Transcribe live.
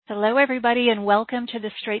Hello, everybody, and welcome to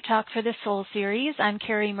the Straight Talk for the Soul series. I'm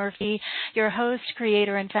Carrie Murphy, your host,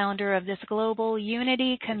 creator, and founder of this global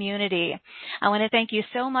unity community. I want to thank you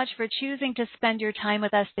so much for choosing to spend your time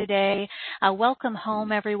with us today. Welcome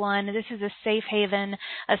home, everyone. This is a safe haven,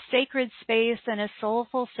 a sacred space, and a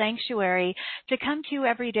soulful sanctuary to come to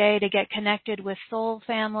every day to get connected with soul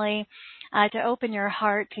family, to open your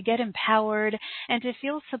heart, to get empowered, and to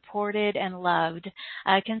feel supported and loved.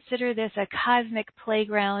 Consider this a cosmic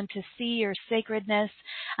playground to see your sacredness,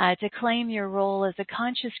 to claim your role as a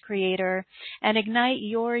conscious creator, and ignite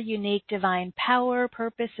your unique divine power,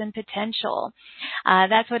 purpose, and potential.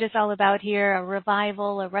 That's what it's all about here, a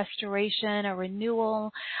revival, a restoration, a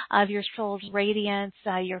renewal of your soul's radiance,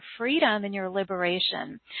 your freedom, and your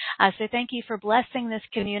liberation. So thank you for blessing this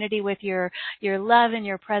community with your love and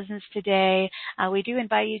your presence today. We do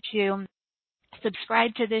invite you to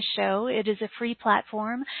subscribe to this show. It is a free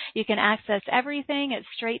platform. You can access everything at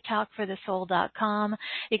straighttalkforthesoul.com.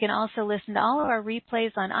 You can also listen to all of our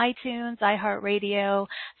replays on iTunes, iHeartRadio,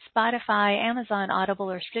 Spotify, Amazon Audible,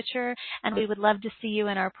 or Stitcher. And we would love to see you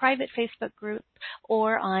in our private Facebook group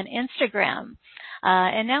or on Instagram.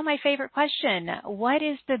 And now my favorite question, what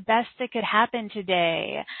is the best that could happen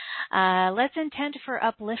today? Let's intend for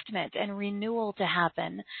upliftment and renewal to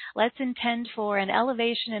happen. Let's intend for an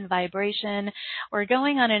elevation and vibration. We're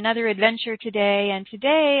going on another adventure today, and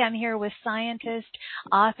today I'm here with scientist,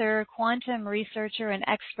 author, quantum researcher, and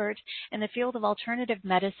expert in the field of alternative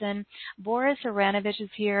medicine. Boris Aranovich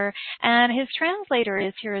is here, and his translator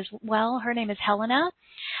is here as well. Her name is Helena,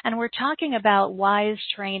 and we're talking about wise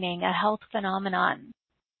training, a health phenomenon.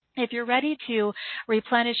 If you're ready to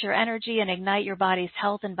replenish your energy and ignite your body's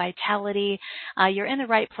health and vitality, you're in the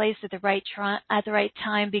right place at the right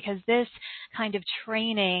time, because this kind of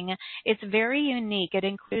training, it's very unique. It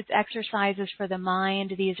includes exercises for the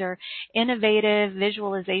mind. These are innovative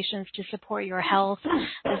visualizations to support your health.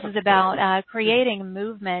 This is about creating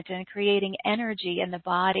movement and creating energy in the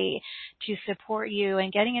body to support you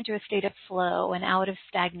and getting into a state of flow and out of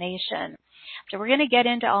stagnation. So we're going to get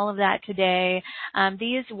into all of that today.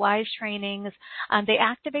 These WISE trainings, they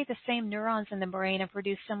activate the same neurons in the brain and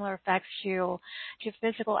produce similar effects to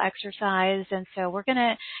physical exercise. And so we're going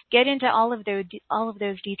to get into all of those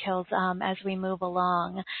details as we move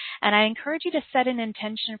along. And I encourage you to set an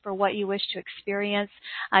intention for what you wish to experience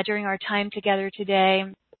during our time together today.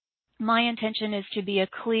 My intention is to be a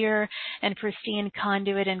clear and pristine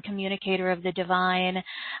conduit and communicator of the divine,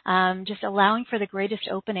 just allowing for the greatest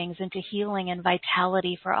openings into healing and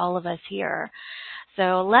vitality for all of us here.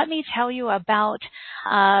 So let me tell you about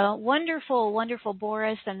wonderful, wonderful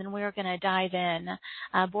Boris, and then we're going to dive in.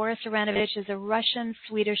 Boris Aranovich is a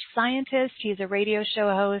Russian-Swedish scientist. He's a radio show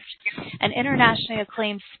host, an internationally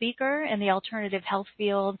acclaimed speaker in the alternative health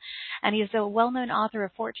field, and he's a well-known author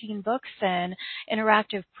of 14 books and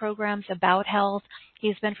interactive programs about health.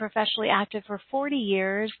 He's been professionally active for 40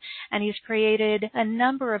 years, and he's created a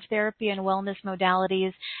number of therapy and wellness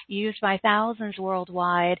modalities used by thousands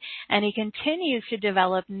worldwide, and he continues to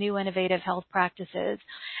develop new innovative health practices.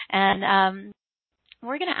 And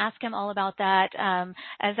we're going to ask him all about that.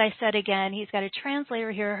 As I said again, he's got a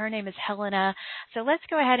translator here. Her name is Helena. So let's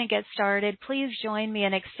go ahead and get started. Please join me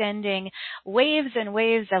in extending waves and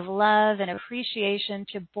waves of love and appreciation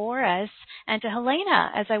to Boris and to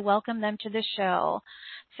Helena as I welcome them to the show.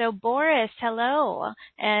 So Boris, hello.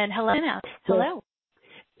 And Helena, hello.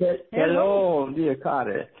 Hello, dear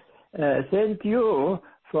Kari. Thank you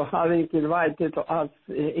for having invited us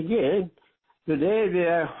again. Today we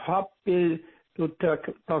are happy to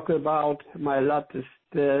talk about my latest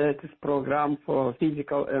program for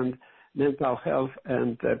physical and mental health,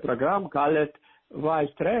 and program called WISE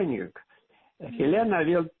Training. Helena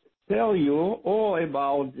will tell you all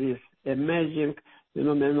about this amazing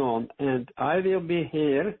phenomenon, and I will be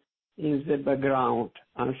here in the background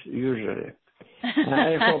as usual.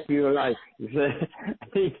 I hope you like the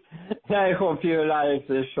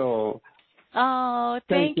show. Oh,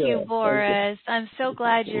 thank you, Boris. I'm so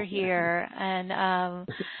glad you're here. And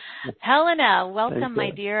Helena, welcome,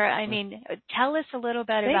 my dear. I mean, tell us a little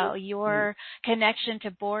bit about your connection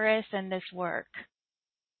to Boris and this work.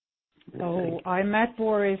 So I met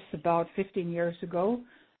Boris about 15 years ago,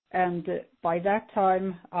 and by that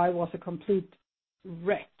time I was a complete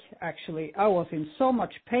wreck, actually. I was in so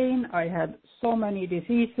much pain. I had so many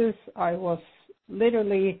diseases. I was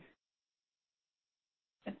literally...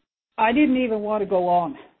 I didn't even want to go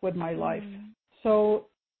on with my life. So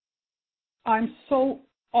I'm so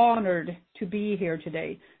honored to be here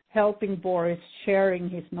today, helping Boris, sharing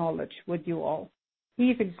his knowledge with you all.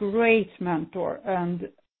 He's a great mentor, and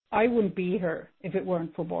I wouldn't be here if it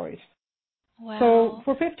weren't for Boris. Wow. So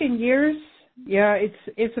for 15 years, yeah,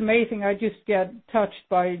 it's amazing. I just get touched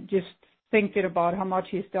by just thinking about how much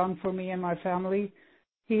he's done for me and my family.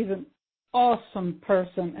 He's an awesome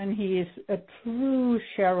person, and he is a true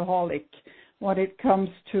shareaholic when it comes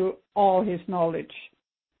to all his knowledge.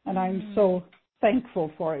 And I'm so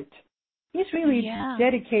thankful for it. He's really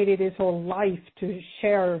dedicated his whole life to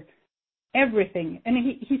share everything. And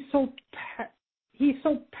he's so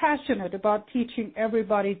passionate about teaching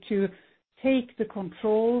everybody to take the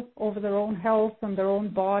control over their own health and their own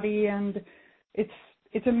body. And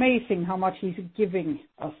it's amazing how much he's giving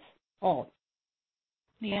us all.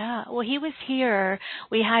 Yeah, well, he was here.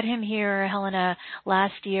 We had him here, Helena,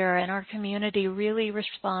 last year, and our community really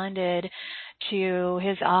responded to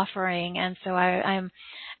his offering. And so I'm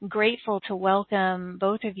grateful to welcome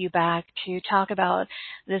both of you back to talk about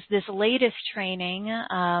this latest training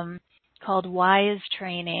called WISE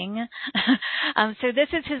Training. So this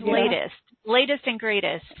is his latest and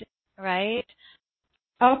greatest, right?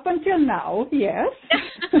 Up until now, yes.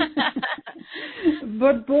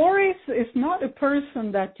 But Boris is not a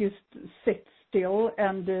person that just sits still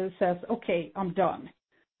and says, okay, I'm done.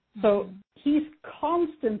 So he's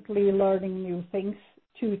constantly learning new things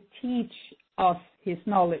to teach us his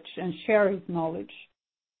knowledge and share his knowledge.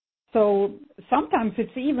 So sometimes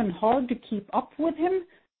it's even hard to keep up with him,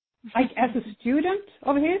 like as a student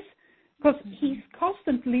of his, because he's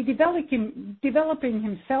constantly developing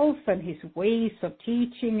himself and his ways of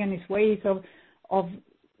teaching and his ways of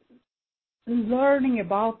learning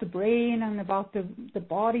about the brain and about the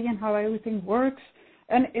body and how everything works.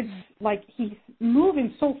 And it's like he's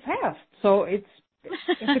moving so fast. So it's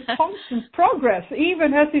a constant progress,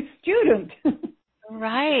 even as a student.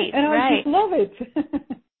 Right, and I just love it.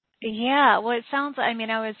 Yeah, well, it sounds, I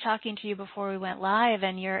was talking to you before we went live,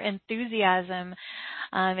 and your enthusiasm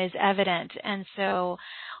is evident. And so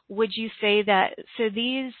would you say that,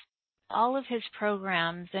 all of his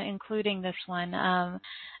programs, including this one,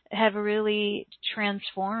 have really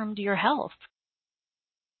transformed your health?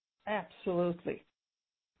 Absolutely.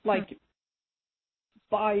 Like,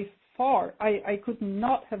 by far, I could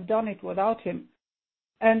not have done it without him.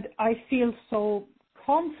 And I feel so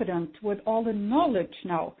confident with all the knowledge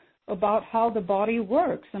now about how the body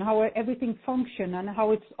works and how everything functions and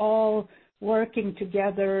how it's all working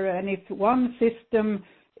together. And if one system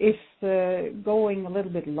is going a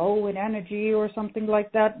little bit low in energy or something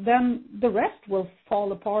like that, then the rest will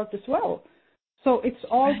fall apart as well. So it's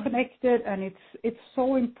all connected, and it's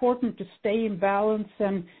so important to stay in balance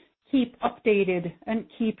and keep updated and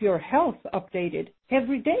keep your health updated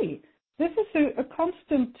every day. This is a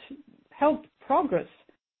constant health progress.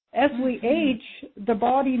 As we age, the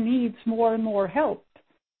body needs more and more help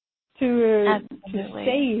to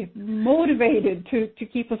stay motivated to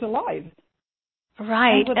keep us alive.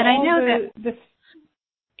 Right. And I know that.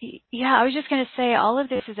 Yeah, I was just going to say all of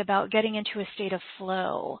this is about getting into a state of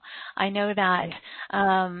flow. I know that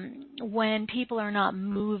when people are not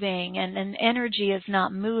moving and energy is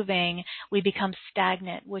not moving, we become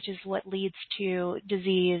stagnant, which is what leads to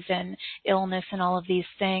disease and illness and all of these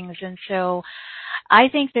things. And so I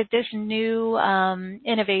think that this new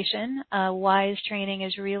innovation, WISE Training,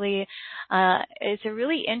 is really it's a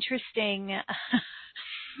really interesting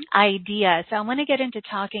idea. So I want to get into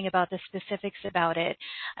talking about the specifics about it.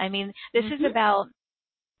 This is about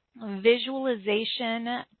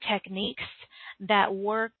visualization techniques that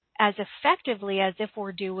work as effectively as if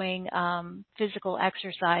we're doing physical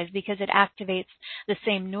exercise, because it activates the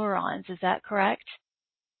same neurons. Is that correct?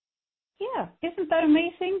 Yeah. Isn't that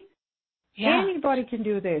amazing? Yeah. Anybody can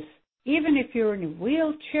do this. Even if you're in a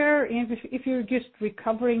wheelchair, if you're just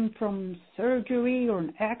recovering from surgery or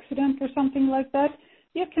an accident or something like that,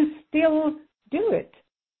 you can still do it.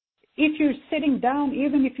 If you're sitting down,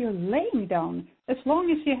 even if you're laying down, as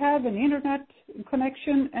long as you have an internet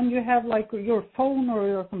connection and you have like your phone or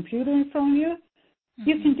your computer in front of you,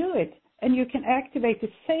 you can do it. And you can activate the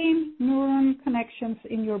same neuron connections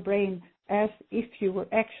in your brain as if you were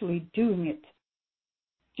actually doing it.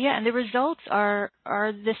 Yeah, and the results are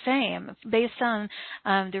the same based on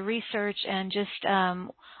the research and just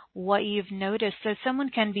what you've noticed. So someone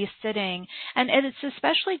can be sitting, and it's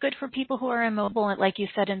especially good for people who are immobile, like you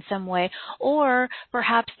said, in some way, or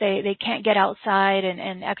perhaps they can't get outside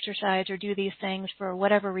and exercise or do these things for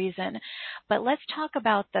whatever reason. But let's talk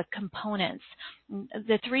about the components,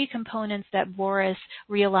 the three components that Boris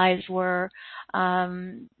realized were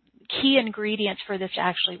key ingredients for this to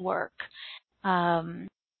actually work.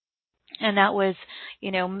 And that was,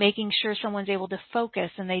 making sure someone's able to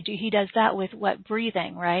focus, and he does that with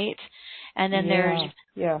breathing, right? And then there's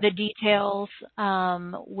the details,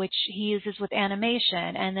 which he uses with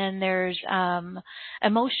animation, and then there's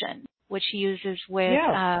emotion, which he uses with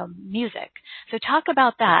music. So talk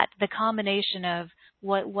about that, the combination of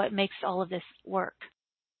what makes all of this work.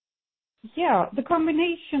 Yeah, the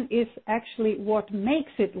combination is actually what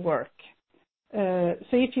makes it work. So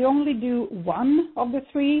if you only do one of the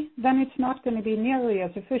three, then it's not going to be nearly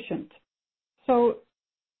as efficient. So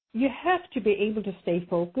you have to be able to stay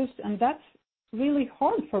focused, and that's really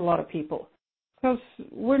hard for a lot of people because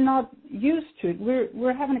we're not used to it.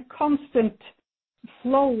 We're having a constant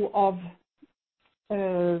flow of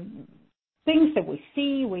things that we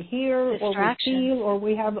see, we hear, or we feel, or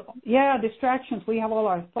we have distractions. We have all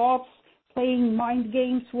our thoughts playing mind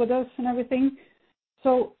games with us and everything.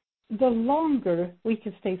 So the longer we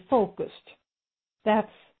can stay focused, that's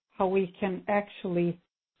how we can actually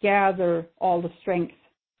gather all the strength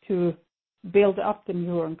to build up the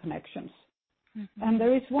neuron connections. Mm-hmm. And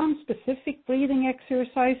there is one specific breathing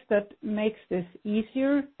exercise that makes this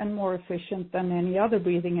easier and more efficient than any other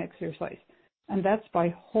breathing exercise. And that's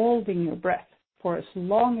by holding your breath for as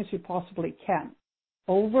long as you possibly can,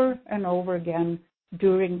 over and over again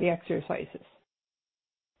during the exercises.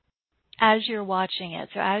 As you're watching it.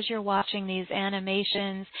 So as you're watching these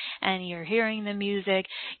animations and you're hearing the music,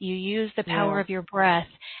 you use the power of your breath,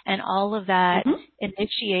 and all of that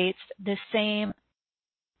initiates the same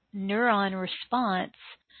neuron response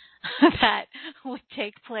that would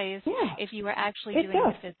take place if you were actually doing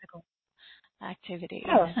the physical activity.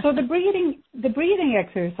 Yeah. So the breathing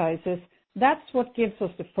exercises, that's what gives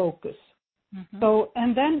us the focus. Mm-hmm. So,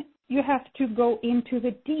 and then you have to go into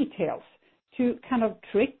the details to kind of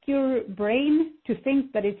trick your brain to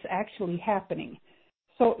think that it's actually happening.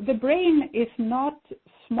 So the brain is not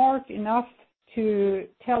smart enough to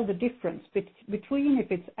tell the difference between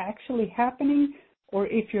if it's actually happening or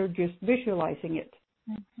if you're just visualizing it.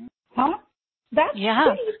 Mm-hmm. Huh? That's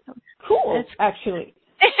pretty cool, actually.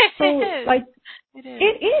 So, like, it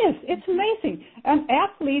is. It's amazing. And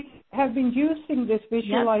athletes have been using this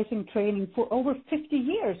visualizing training for over 50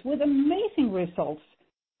 years with amazing results.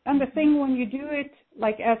 And the thing when you do it,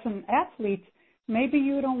 like as an athlete, maybe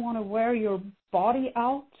you don't want to wear your body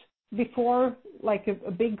out before like a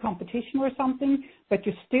big competition or something, but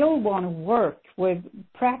you still want to work with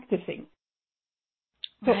practicing.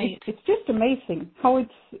 So it's just amazing how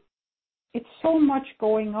it's so much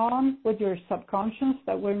going on with your subconscious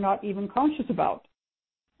that we're not even conscious about.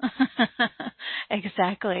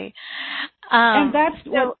 Exactly. And that's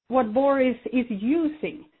what Boris is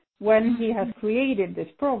using when he has created this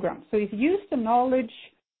program. So he's used the knowledge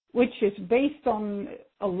which is based on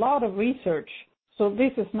a lot of research. So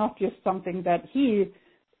this is not just something that he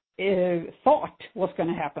thought was going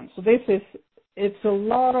to happen. So it's a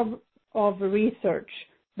lot of research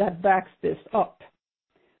that backs this up.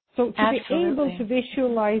 So to be able to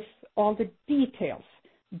visualize all the details,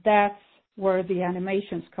 that's where the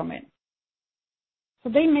animations come in. So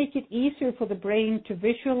they make it easier for the brain to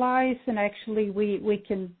visualize, and actually we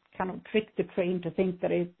can kind of trick the train to think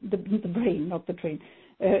that the brain, not the train,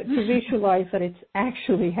 to visualize that it's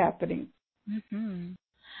actually happening. Mm-hmm.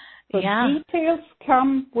 So details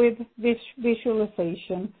come with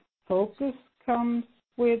visualization, focus comes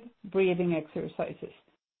with breathing exercises.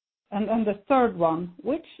 And the third one,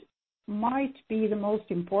 which might be the most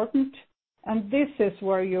important, and this is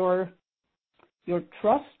where your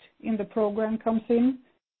trust in the program comes in,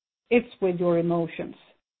 it's with your emotions.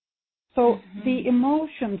 So the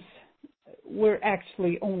emotions, we're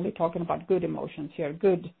actually only talking about good emotions here.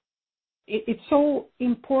 Good. It's so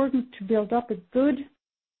important to build up a good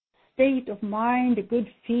state of mind, a good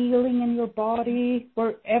feeling in your body,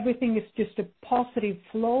 where everything is just a positive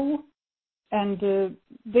flow. And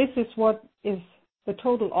this is what is the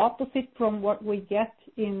total opposite from what we get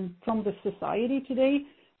from the society today.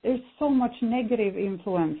 There's so much negative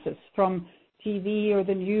influences from TV or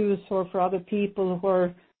the news or for other people who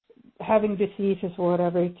are having diseases or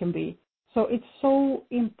whatever it can be. So it's so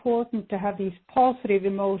important to have these positive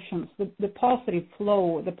emotions, the positive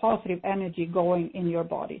flow, the positive energy going in your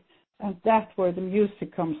body. And that's where the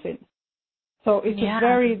music comes in. So it's a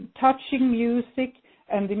very touching music,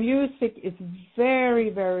 and the music is very,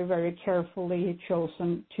 very, very carefully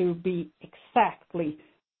chosen to be exactly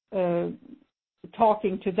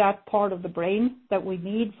talking to that part of the brain that we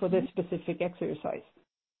need for this specific exercise.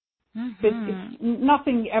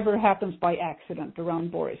 Nothing ever happens by accident around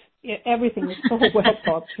Boris. Everything is so well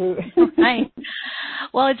thought through. Right.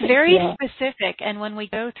 Well, it's very specific, and when we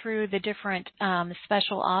go through the different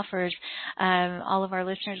special offers, all of our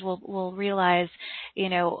listeners will realize,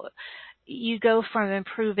 you go from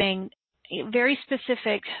improving very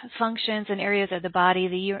specific functions and areas of the body,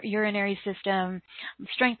 the urinary system,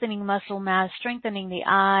 strengthening muscle mass, strengthening the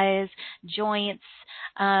eyes, joints,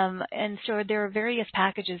 and so there are various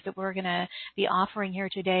packages that we're going to be offering here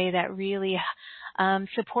today that really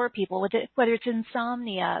support people with it, whether it's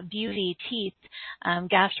insomnia, beauty, teeth,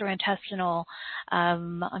 gastrointestinal.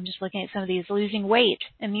 I'm just looking at some of these: losing weight,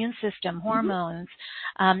 immune system, hormones.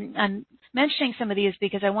 I'm mentioning some of these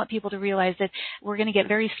because I want people to realize that we're going to get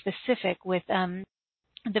very specific with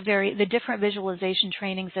the different visualization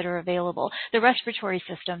trainings that are available, the respiratory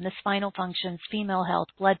system, the spinal functions, female health,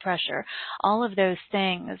 blood pressure, all of those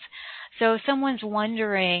things. So if someone's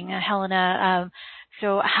wondering, Helena,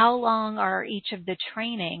 so how long are each of the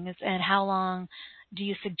trainings, and how long do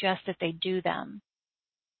you suggest that they do them?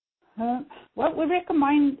 Well, we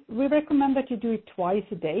recommend that you do it twice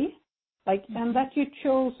a day, and that you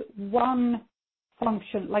chose one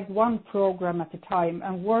function, like one program at a time,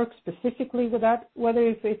 and work specifically with that, whether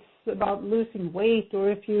if it's about losing weight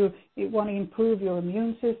or if you want to improve your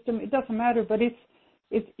immune system, it doesn't matter, but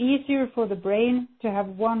it's easier for the brain to have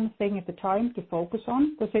one thing at a time to focus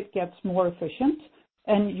on, because it gets more efficient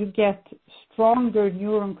and you get stronger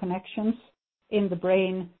neuron connections in the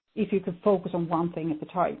brain if you can focus on one thing at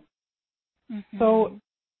a time. So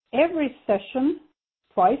every session,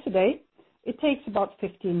 twice a day, it takes about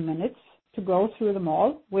 15 minutes to go through them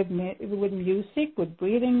all with music, with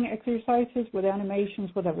breathing exercises, with animations,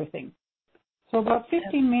 with everything. So about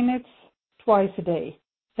 15 minutes twice a day.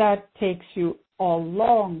 That takes you a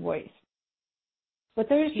long ways. But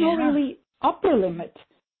there is no really upper limit.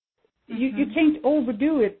 You can't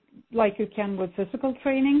overdo it like you can with physical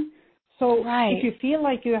training. So if you feel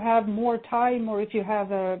like you have more time, or if you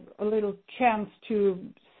have a little chance to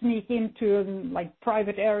sneak into a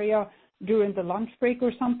private area during the lunch break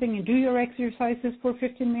or something and do your exercises for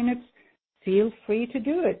 15 minutes, feel free to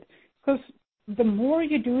do it. Because the more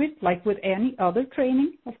you do it, like with any other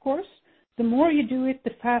training, of course, the more you do it,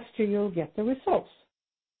 the faster you'll get the results.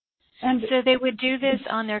 And so they would do this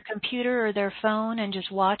on their computer or their phone and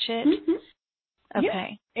just watch it?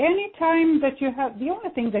 Okay. Yeah. Anytime that you have, the only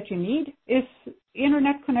thing that you need is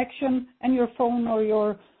internet connection and your phone or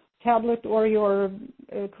your tablet or your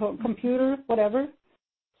computer, whatever.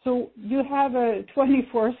 So you have a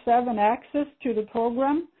 24/7 access to the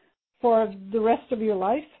program for the rest of your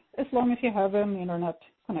life, as long as you have an internet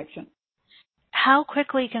connection. How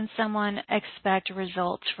quickly can someone expect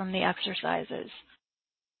results from the exercises?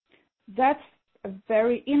 That's a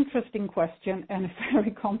very interesting question and a very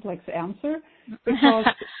complex answer, because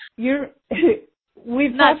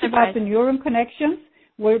we've talked about the neuron connections.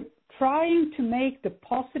 We're trying to make the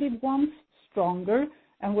positive ones stronger,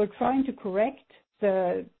 and we're trying to correct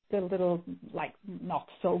the little not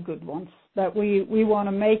so good ones, that we want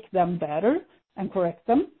to make them better and correct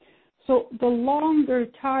them. So the longer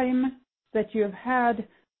time that you've had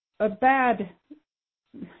a bad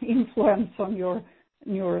influence on your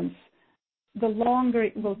neurons, the longer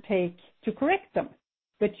it will take to correct them.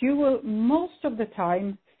 But you will most of the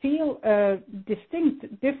time feel a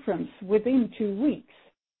distinct difference within 2 weeks,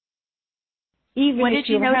 even if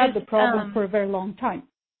you had the problem for a very long time.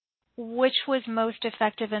 Which was most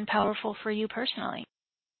effective and powerful for you personally?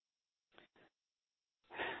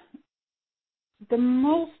 The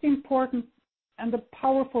most important and the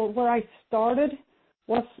powerful, where I started,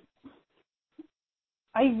 was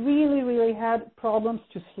I really, really had problems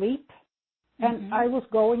to sleep. And I was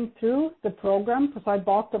going through the program, because I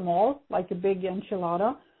bought them all like a big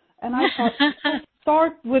enchilada. And I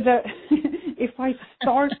thought, if I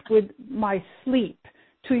start with my sleep,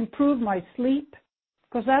 to improve my sleep,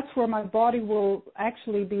 because that's where my body will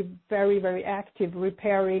actually be very, very active,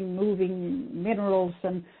 repairing, moving minerals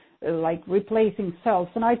and replacing cells.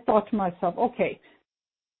 And I thought to myself, okay,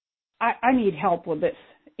 I need help with this.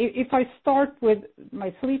 If I start with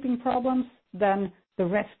my sleeping problems, then the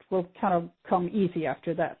rest will kind of come easy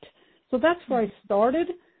after that. So that's where I started.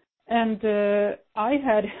 And I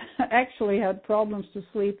had actually had problems to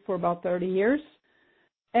sleep for about 30 years.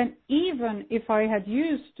 And even if I had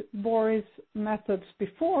used Boris methods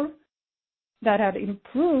before that had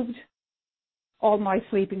improved all my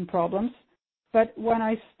sleeping problems, but when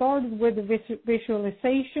I started with the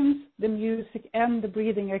visualizations, the music, and the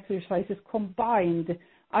breathing exercises combined,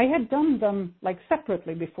 I had done them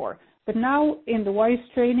separately before. But now in the WISE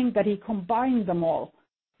training that he combined them all,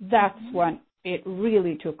 that's when it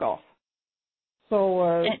really took off.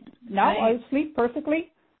 So now I sleep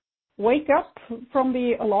perfectly wake up from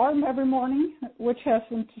the alarm every morning, which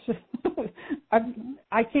hasn't,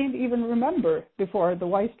 I can't even remember before the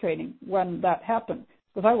WISE training when that happened,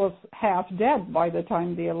 because I was half dead by the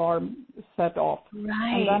time the alarm set off.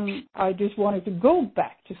 Right. And then I just wanted to go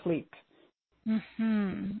back to sleep.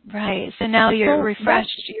 Right. So now you're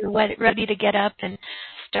refreshed, you're ready to get up and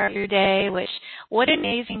start your day, what an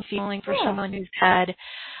amazing feeling for someone who's had,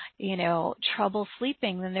 trouble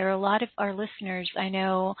sleeping. And there are a lot of our listeners I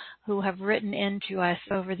know who have written into us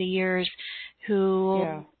over the years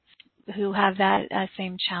who have that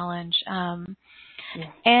same challenge. And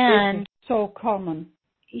it's so common.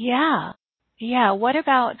 Yeah. What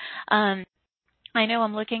about, I know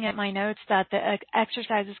I'm looking at my notes that the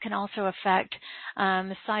exercises can also affect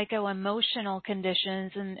psycho-emotional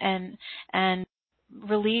conditions and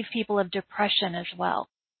relieve people of depression as well.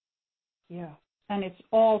 Yeah, and it's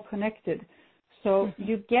all connected. So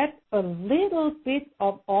you get a little bit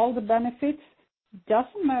of all the benefits.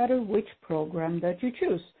 Doesn't matter which program that you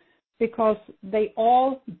choose, because they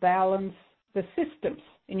all balance the systems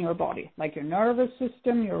in your body, like your nervous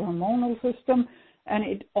system, your hormonal system, and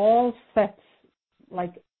it all sets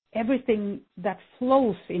like everything that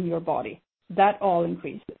flows in your body, that all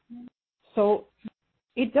increases. So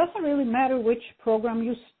it doesn't really matter which program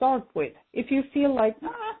you start with. If you feel like,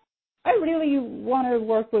 I really want to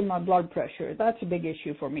work with my blood pressure, that's a big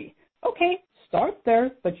issue for me. Okay, start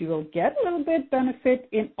there, but you will get a little bit benefit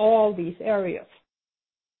in all these areas.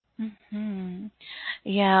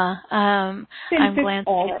 Yeah. Since it's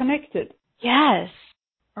all connected. Yes,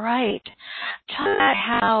 right. Talk about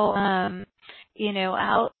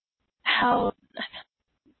how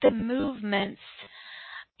the movements,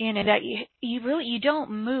 that you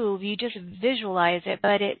don't move, you just visualize it,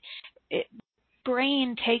 but it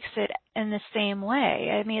brain takes it in the same way.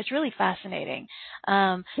 I mean, it's really fascinating.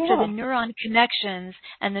 So the neuron connections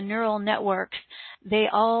and the neural networks, they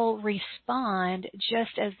all respond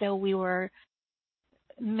just as though we were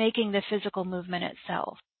making the physical movement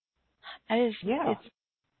itself. It's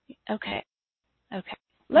okay.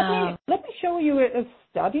 Let me show you a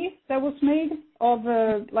study that was made of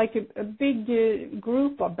a big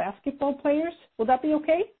group of basketball players. Will that be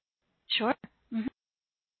okay? Sure.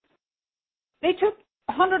 They took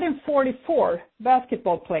 144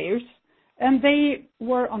 basketball players, and they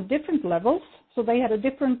were on different levels. So they had a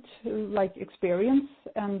different experience,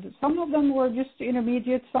 and some of them were just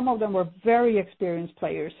intermediate, some of them were very experienced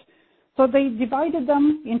players. So they divided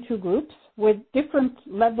them into groups with different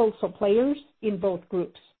levels of players in both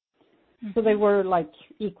groups. So they were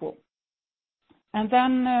equal. And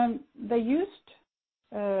then they used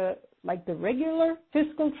the regular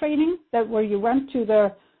physical training, that where you went to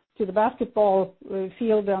the basketball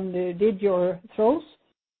field and did your throws.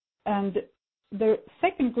 And the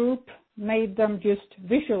second group made them just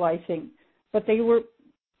visualizing, but they were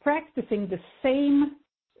practicing the same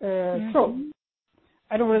throw.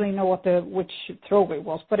 I don't really know which throw it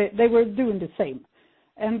was, but they were doing the same.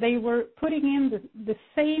 And they were putting in the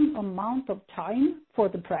same amount of time for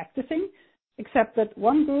the practicing, except that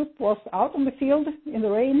one group was out on the field in the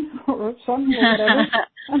rain or sun or whatever,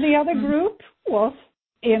 and the other group was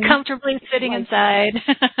comfortably sitting inside.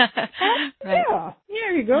 Right. Yeah,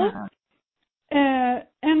 there you go.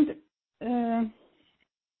 And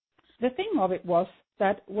the thing of it was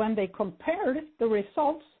that when they compared the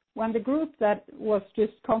results, when the group that was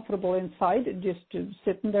just comfortable inside, just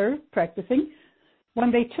sitting there practicing,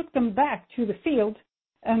 when they took them back to the field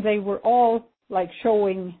and they were all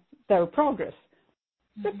showing their progress,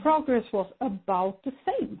 the progress was about the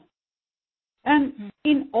same. And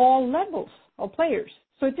in all levels of players.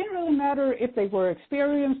 So it didn't really matter if they were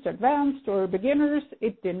experienced, advanced, or beginners.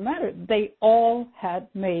 It didn't matter. They all had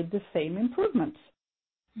made the same improvements.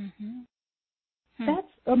 That's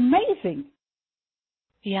amazing.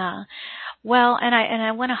 Yeah. Well, and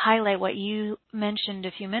I want to highlight what you mentioned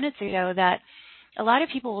a few minutes ago, that a lot of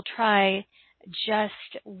people will try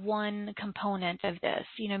just one component of this.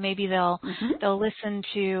 Maybe they'll listen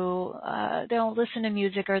to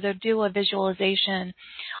music, or they'll do a visualization,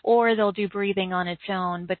 or they'll do breathing on its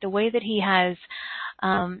own. But the way that he has,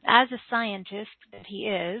 as a scientist that he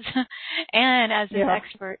is, and as an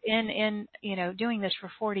expert in doing this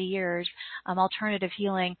for 40 years, alternative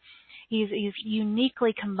healing, he's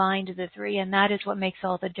uniquely combined the three, and that is what makes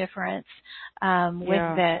all the difference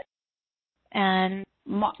with it. And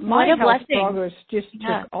my health progress just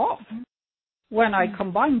took off when I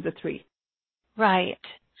combined the three. Right.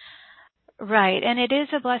 And it is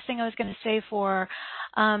a blessing, I was going to say, for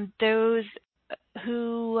those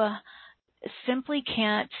who simply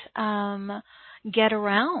can't get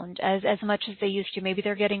around as much as they used to. Maybe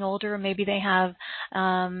they're getting older, or maybe they have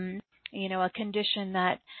a condition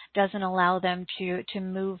that doesn't allow them to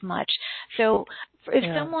move much. So if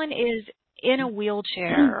someone is in a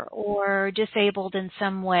wheelchair or disabled in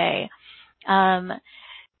some way,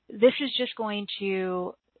 this is just going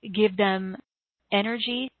to give them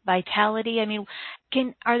energy, vitality. I mean,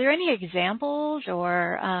 are there any examples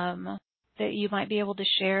or that you might be able to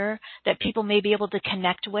share that people may be able to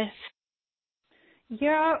connect with?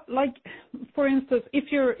 Yeah, like, for instance,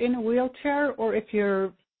 if you're in a wheelchair or if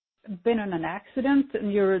you've been in an accident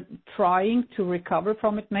and you're trying to recover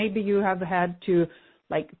from it, maybe you have had to,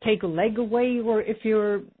 like, take a leg away, or if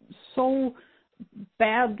you're so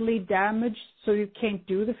badly damaged so you can't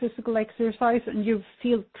do the physical exercise and you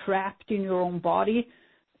feel trapped in your own body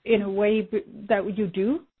in a way that you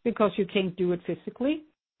do because you can't do it physically,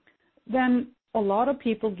 then a lot of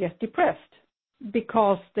people get depressed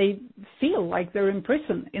because they feel like they're in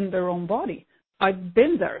prison in their own body. I've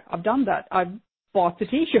been there. I've done that. I've bought the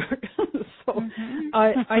T-shirt. So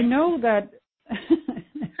I know that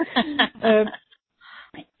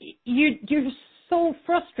you're so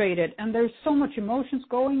frustrated and there's so much emotions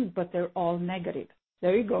going, but they're all negative.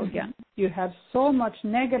 There you go again. You have so much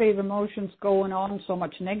negative emotions going on, so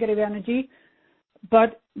much negative energy.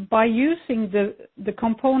 But by using the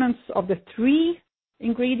components of the 3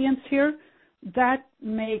 ingredients here, that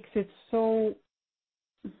makes it so,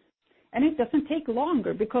 and it doesn't take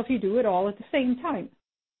longer because you do it all at the same time.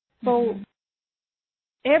 So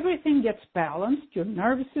everything gets balanced, your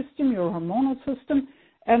nervous system, your hormonal system,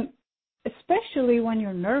 and especially when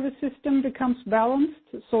your nervous system becomes balanced,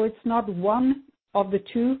 so it's not one of the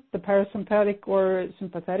 2, the parasympathetic or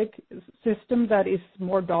sympathetic system that is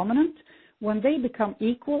more dominant. When they become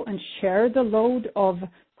equal and share the load of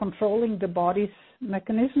controlling the body's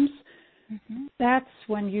mechanisms, that's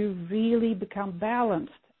when you really become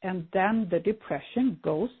balanced, and then the depression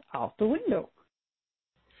goes out the window.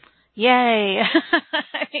 Yay!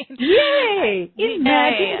 Yay!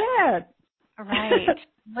 Imagine that. Right.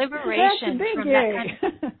 Liberation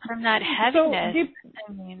from that heaviness.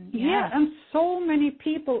 And so many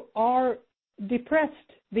people are depressed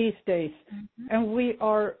these days, and we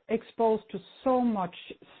are exposed to so much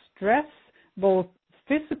stress, both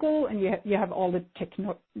physical, and you have all the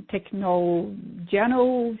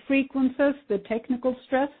techno frequencies, the technical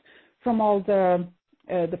stress from all the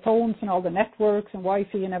phones and all the networks and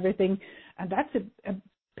Wi-Fi and everything, and that's a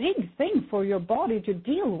big thing for your body to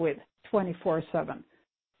deal with 24/7.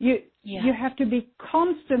 You have to be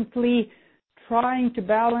constantly trying to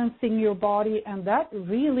balancing your body, and that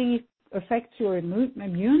really affects your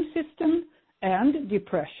immune system, and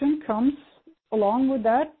depression comes along with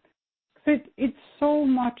that. It's so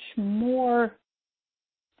much more.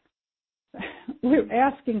 We're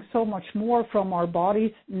asking so much more from our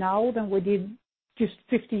bodies now than we did just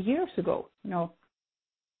 50 years ago,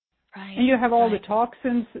 Right. And you have all the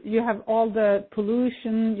toxins, you have all the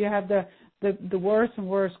pollution, you have the worse and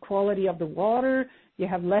worse quality of the water, you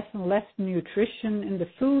have less and less nutrition in the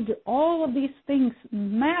food. All of these things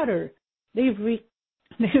matter. They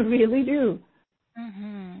really do.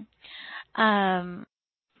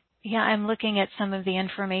 Yeah, I'm looking at some of the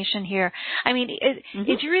information here. I mean,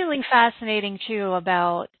 it's really fascinating too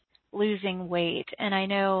about losing weight, and I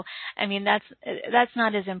know, I mean, that's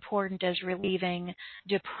not as important as relieving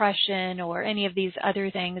depression or any of these other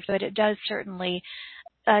things, but it does certainly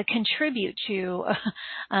contribute to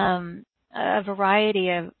a variety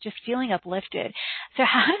of just feeling uplifted. So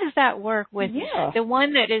how does that work with the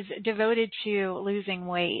one that is devoted to losing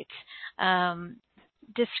weight?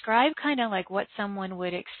 Describe kind of like what someone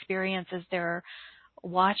would experience as they're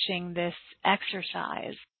watching this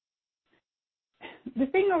exercise. The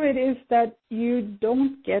thing of it is that you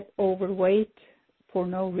don't get overweight for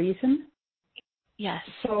no reason. Yes.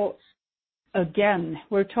 So again,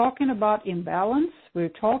 we're talking about imbalance. We're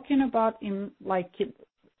talking about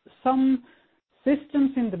some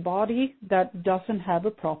systems in the body that doesn't have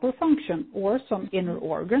a proper function, or some inner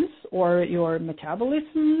organs, or your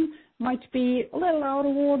metabolism might be a little out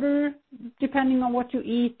of order depending on what you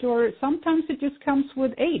eat, or sometimes it just comes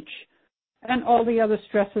with age and all the other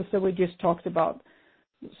stresses that we just talked about.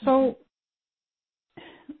 So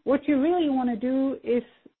what you really want to do is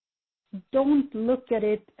don't look at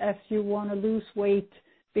it as you want to lose weight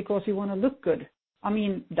because you want to look good. I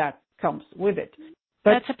mean, that comes with it.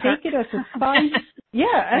 But take it as a sign,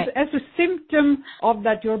 as a symptom of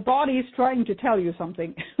that your body is trying to tell you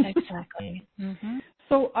something. Exactly.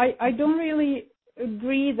 So I don't really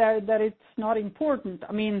agree that it's not important.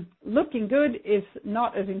 I mean, looking good is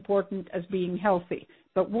not as important as being healthy.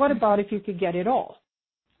 But what about if you could get it all?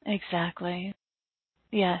 Exactly.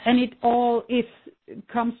 Yes. And it all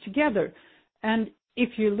comes together. And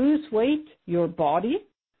if you lose weight, your body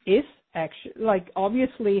is actually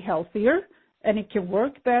obviously healthier, and it can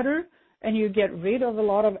work better, and you get rid of a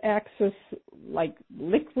lot of excess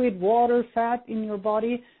liquid, water, fat in your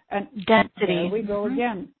body, and density. There we go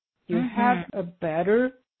again. You have a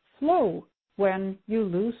better flow when you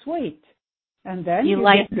lose weight, and then you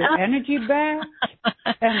get your energy back,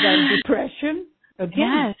 and then depression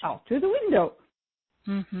again out to the window.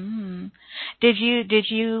 Mm-hmm. Did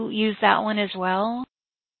you use that one as well?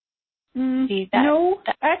 No,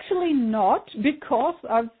 actually not, because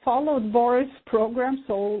I've followed Boris' program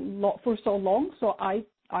for so long, so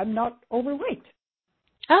I'm not overweight.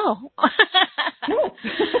 Oh. No.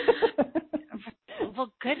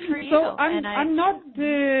 Well, good for you. So I'm not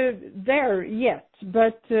there yet,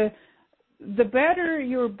 but the better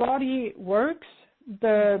your body works,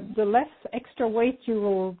 the less extra weight you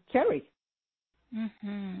will carry.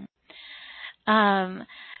 Mm-hmm.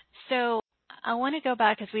 So I want to go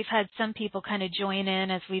back because we've had some people kind of join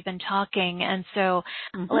in as we've been talking. And so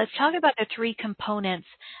let's talk about the three components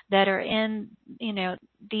that are in,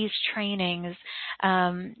 these trainings.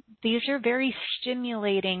 These are very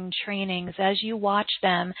stimulating trainings. As you watch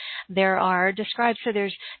them, there are described, so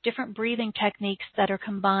there's different breathing techniques that are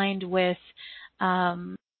combined with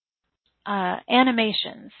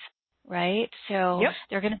animations. Right? So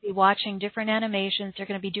they're going to be watching different animations. They're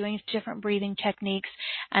going to be doing different breathing techniques.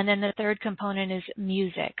 And then the third component is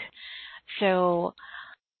music. So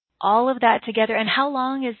all of that together. And how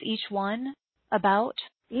long is each one about?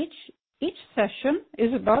 Each session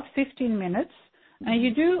is about 15 minutes. And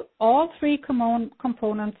you do all three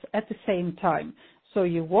components at the same time. So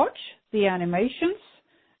you watch the animations,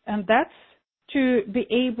 and that's to be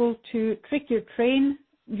able to trick your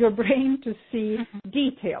brain to see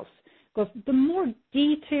details. Because the more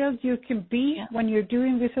detailed you can be when you're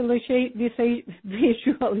doing visualizations,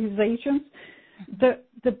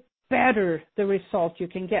 the better the result you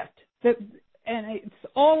can get. And it's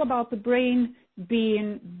all about the brain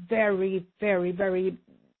being very, very, very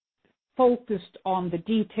focused on the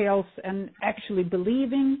details and actually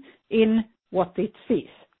believing in what it sees.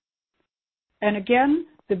 And again,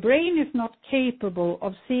 the brain is not capable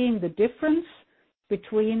of seeing the difference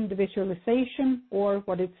between the visualization or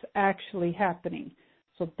what is actually happening.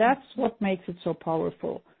 So that's what makes it so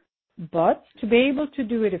powerful. But to be able to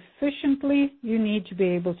do it efficiently, you need to be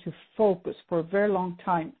able to focus for a very long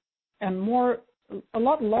time, and a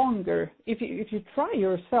lot longer. If you try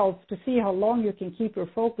yourself to see how long you can keep your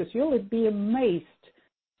focus, you'll be amazed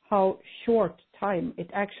how short time it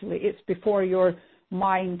actually is before your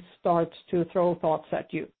mind starts to throw thoughts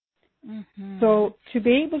at you. So to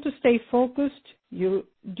be able to stay focused, you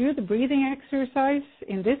do the breathing exercise,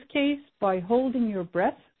 in this case, by holding your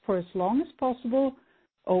breath for as long as possible,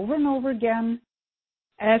 over and over again.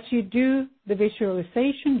 As you do the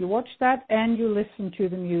visualization, you watch that and you listen to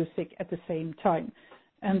the music at the same time.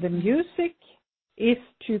 And the music is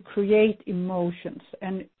to create emotions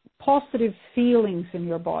and positive feelings in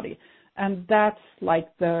your body. And that's like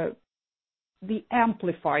the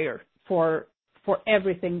amplifier for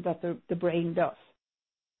everything that the brain does.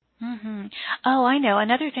 Oh, I know.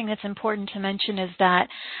 Another thing that's important to mention is that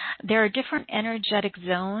there are different energetic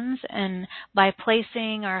zones, and by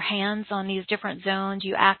placing our hands on these different zones,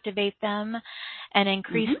 you activate them and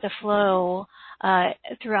increase the flow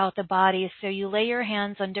throughout the body. So you lay your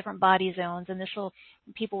hands on different body zones, and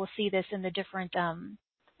people will see this in the different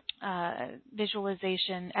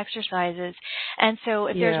visualization exercises. And so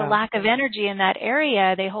if there's a lack of energy in that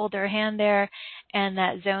area, they hold their hand there and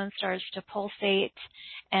that zone starts to pulsate.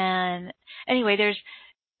 And anyway,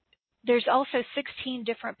 there's also 16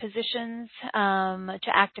 different positions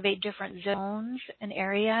to activate different zones and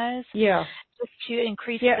areas. Just to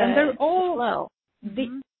increase and they're all flow.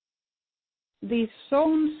 These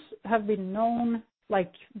zones have been known,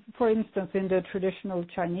 like, for instance, in the traditional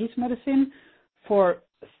Chinese medicine for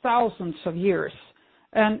thousands of years.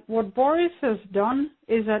 And what Boris has done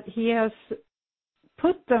is that he has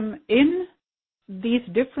put them in these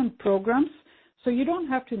different programs, so you don't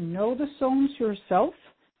have to know the zones yourself.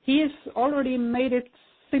 He has already made it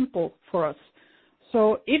simple for us.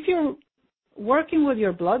 So if you're working with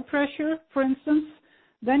your blood pressure, for instance,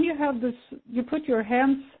 then you have this, you put your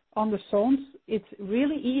hands on the zones. It's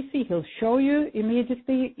really easy. He'll show you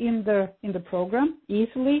immediately in the program,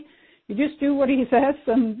 easily. You just do what he says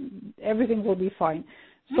and everything will be fine.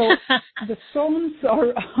 So the zones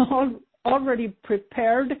are already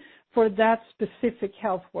prepared for that specific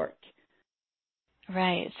health work.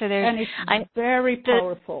 Right. So and it's very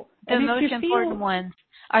powerful. The most important ones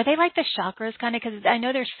Are they like the chakras kind of? Because I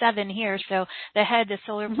know there's 7 here. So the head, the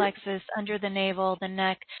solar plexus, under the navel, the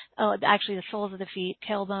neck, actually the soles of the feet,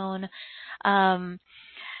 tailbone.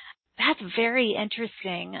 That's very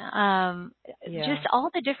interesting. Just all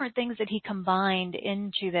the different things that he combined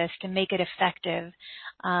into this to make it effective.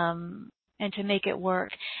 And to make it work.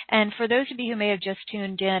 And for those of you who may have just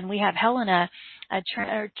tuned in, we have Helena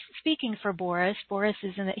speaking for Boris. Boris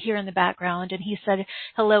is here in the background, and he said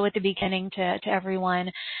hello at the beginning to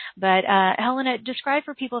everyone. But Helena, describe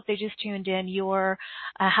for people if they just tuned in your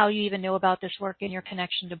how you even know about this work and your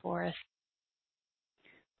connection to Boris.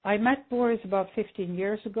 I met Boris about 15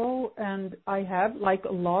 years ago, and I have, like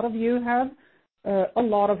a lot of you have, a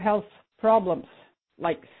lot of health problems,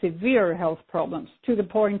 like severe health problems, to the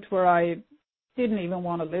point where I didn't even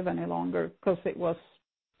want to live any longer because it was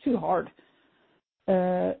too hard.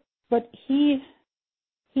 But he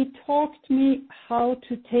taught me how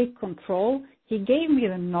to take control. He gave me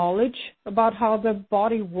the knowledge about how the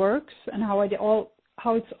body works and how it's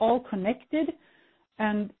all connected.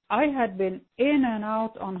 And I had been in and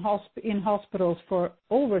out in hospitals for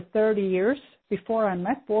over 30 years before I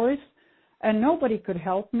met Boris, and nobody could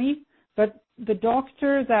help me. But the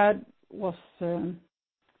doctor that was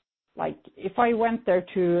like, if I went there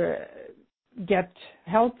to get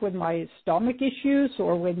help with my stomach issues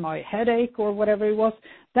or with my headache or whatever it was,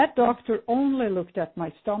 that doctor only looked at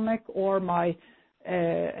my stomach or my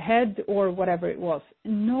head or whatever it was.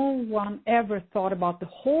 No one ever thought about the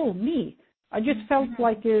whole me. I just felt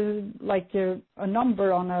like a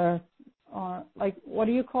number on a like, what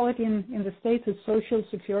do you call it in the States, a social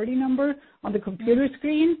security number on the computer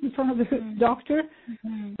screen in front of the doctor.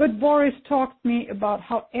 But Boris talked me about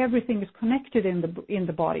how everything is connected in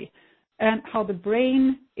the body and how the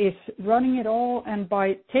brain is running it all. And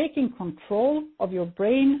by taking control of your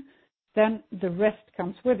brain, then the rest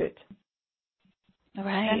comes with it.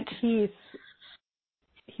 Right. And he's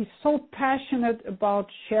so passionate about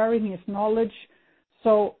sharing his knowledge.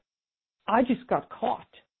 So I just got caught.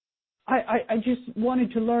 I just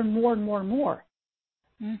wanted to learn more and more and more.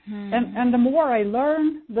 And the more I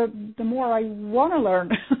learn, the more I want to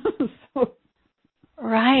learn. So.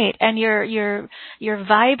 Right, and your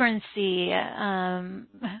vibrancy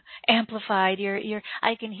amplified.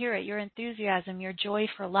 I can hear it. Your enthusiasm, your joy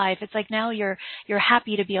for life. It's like now you're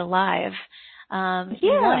happy to be alive. I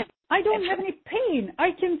don't have any pain.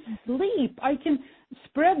 I can sleep. I can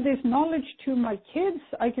spread this knowledge to my kids.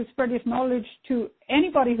 I can spread this knowledge to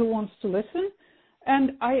anybody who wants to listen.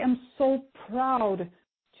 And I am so proud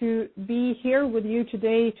to be here with you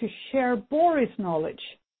today to share Boris' knowledge.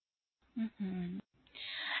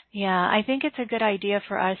 Yeah, I think it's a good idea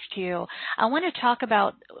for us to. I want to talk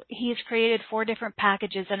about, he's created 4 different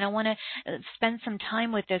packages, and I want to spend some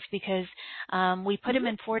time with this because we put them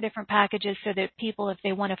in 4 different packages so that people, if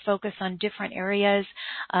they want to focus on different areas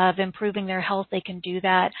of improving their health, they can do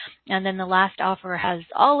that. And then the last offer has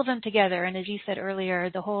all of them together, and as you said earlier,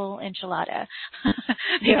 the whole enchilada.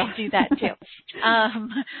 They can do that too.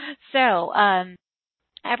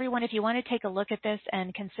 Everyone, if you want to take a look at this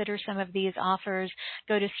and consider some of these offers,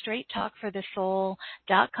 go to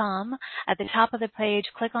straighttalkforthesoul.com. At the top of the page,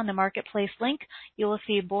 click on the Marketplace link. You will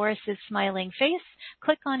see Boris's smiling face.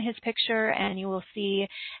 Click on his picture, and you will see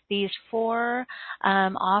these 4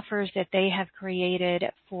 offers that they have created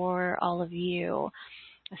for all of you.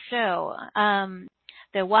 So,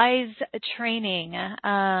 the WISE training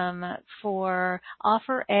for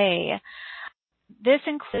offer A, this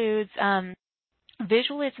includes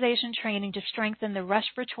visualization training to strengthen the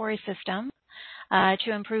respiratory system,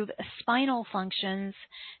 to improve spinal functions,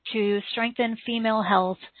 to strengthen female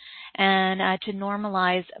health, and to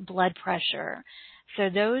normalize blood pressure. So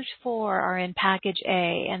those 4 are in package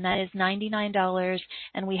A, and that is $99,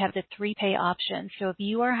 and we have the 3-pay option. So if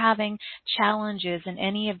you are having challenges in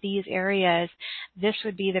any of these areas, this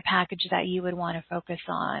would be the package that you would want to focus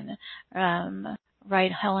on.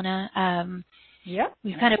 Right, Helena? Yeah,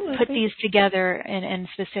 we've kind of put these together in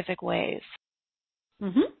specific ways.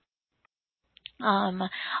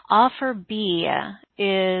 Offer B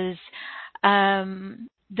is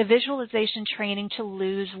the visualization training to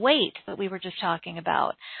lose weight that we were just talking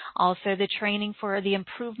about. Also, the training for the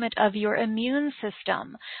improvement of your immune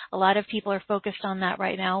system. A lot of people are focused on that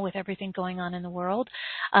right now with everything going on in the world.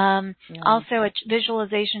 Also, a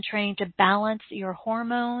visualization training to balance your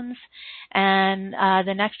hormones. And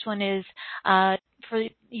the next one is for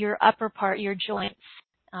your upper part, your joints.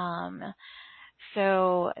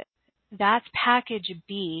 So that's package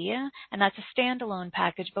B, and that's a standalone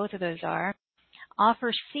package. Both of those are.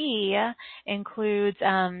 Offer C includes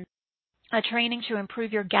a training to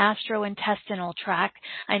improve your gastrointestinal tract.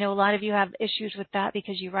 I know a lot of you have issues with that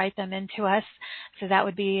because you write them into us. So that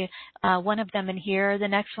would be one of them in here. The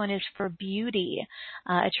next one is for beauty,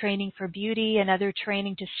 a training for beauty, another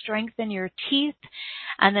training to strengthen your teeth.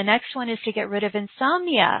 And the next one is to get rid of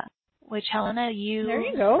insomnia, which Helena, There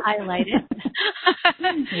you go. highlighted.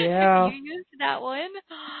 Yeah. You used that one.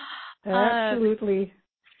 Absolutely.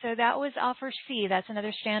 So that was offer C. That's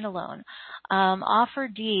another standalone. Offer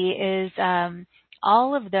D is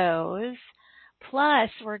all of those. Plus,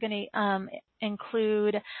 we're going to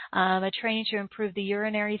include a training to improve the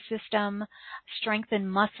urinary system, strengthen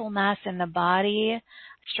muscle mass in the body,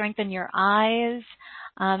 strengthen your eyes,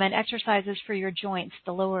 and exercises for your joints,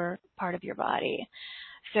 the lower part of your body.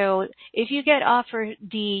 So if you get offer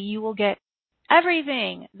D, you will get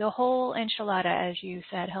everything, the whole enchilada, as you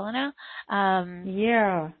said, Helena.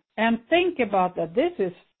 Yeah. And think about that. This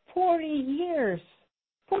is 40 years,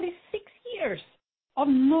 46 years of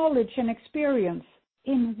knowledge and experience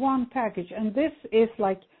in one package. And this is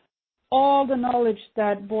like all the knowledge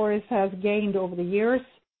that Boris has gained over the years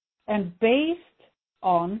and based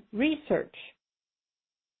on research.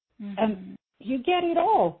 Mm-hmm. And you get it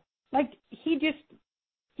all. Like he just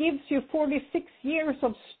gives you 46 years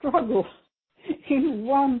of struggle in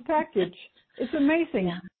one package. It's amazing.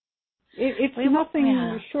 Yeah. It's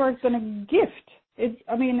nothing short than a gift.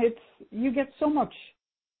 You get so much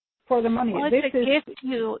for the money. Well, this it's a is gift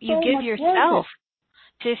you so give yourself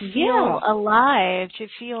to feel Yeah. alive, to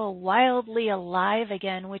feel wildly alive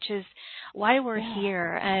again, which is why we're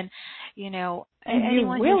here. And, And you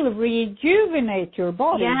will rejuvenate your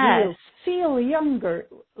body. Yes. You will feel younger,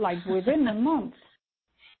 like within a month.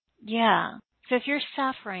 Yeah. So if you're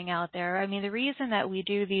suffering out there, the reason that we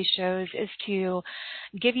do these shows is to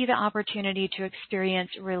give you the opportunity to experience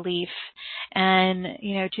relief. And,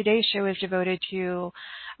 today's show is devoted to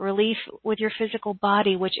relief with your physical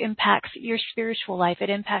body, which impacts your spiritual life. It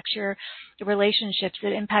impacts your relationships.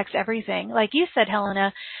 It impacts everything. Like you said,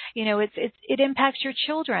 Helena, it impacts your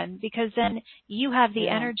children because then you have the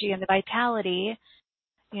energy and the vitality,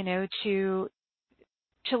 to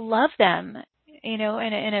love them, in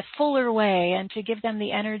a fuller way and to give them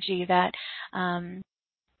the energy that,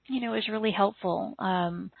 is really helpful.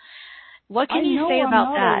 What can you say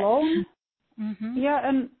about that? I'm not alone. Mm-hmm. Yeah,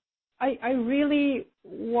 and I really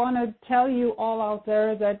want to tell you all out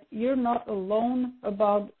there that you're not alone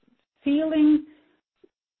about feeling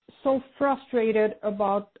so frustrated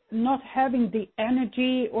about not having the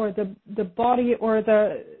energy or the body or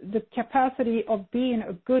the capacity of being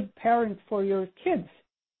a good parent for your kids.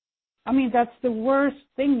 That's the worst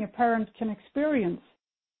thing a parent can experience.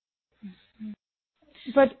 Mm-hmm.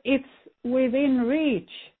 But it's within reach.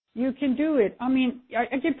 You can do it. I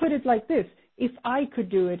can put it like this. If I could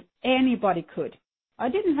do it, anybody could. I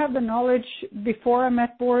didn't have the knowledge before I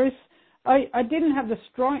met Boris. I didn't have the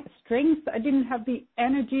strength. I didn't have the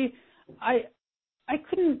energy. I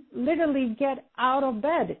couldn't literally get out of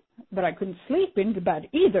bed, but I couldn't sleep in the bed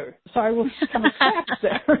either. So I was kind of trapped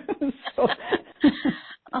there.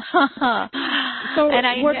 So and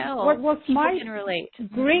I know what was my can relate.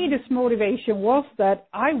 greatest motivation was that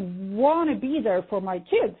I want to be there for my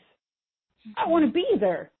kids. Mm-hmm. I want to be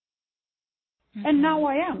there. Mm-hmm. And now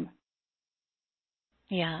I am.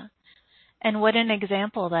 Yeah. And what an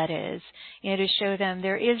example that is, to show them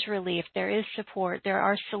there is relief, there is support, there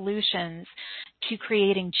are solutions to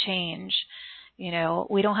creating change.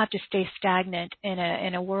 We don't have to stay stagnant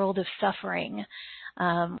in a world of suffering.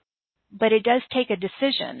 But it does take a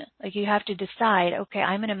decision. Like you have to decide, okay,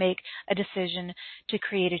 I'm going to make a decision to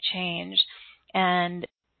create a change. And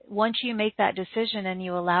once you make that decision and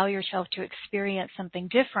you allow yourself to experience something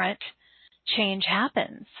different, change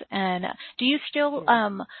happens. And do you still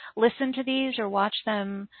listen to these or watch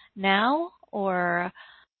them now, or?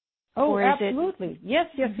 Oh, or is absolutely. Yes,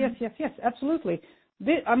 absolutely.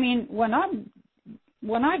 When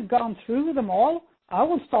I've gone through them all, I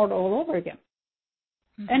will start all over again.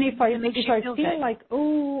 Mm-hmm. And if I feel like,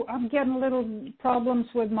 I'm getting a little problems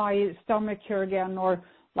with my stomach here again, or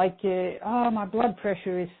like, my blood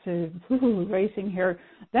pressure is racing here,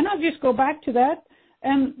 then I'll just go back to that.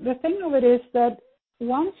 And the thing of it is that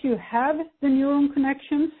once you have the neuron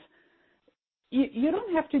connections, you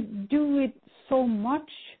don't have to do it so much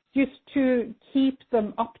just to keep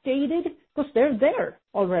them updated, because they're there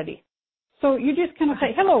already. So you just kind of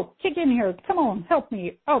say, hello, kick in here. Come on, help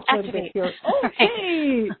me out a little bit here.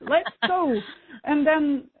 Okay, let's go. And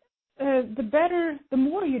then the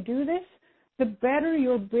more you do this, the better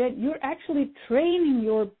your brain. You're actually training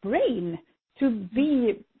your brain to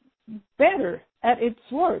be better at its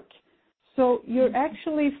work. So you're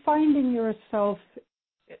actually finding yourself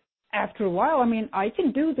after a while, I mean, I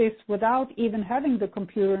can do this without even having the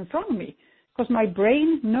computer in front of me, because my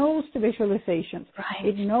brain knows the visualizations. Right.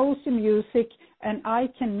 It knows the music, and I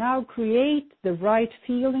can now create the right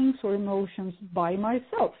feelings or emotions by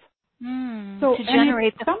myself. So to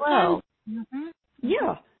generate the flow.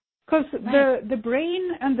 Yeah, because the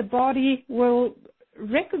brain and the body will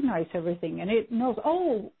recognize everything, and it knows,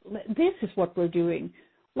 oh, this is what we're doing.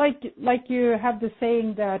 Like you have the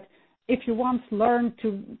saying that if you once learned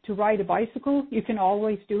to ride a bicycle, you can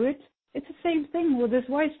always do it. It's the same thing with this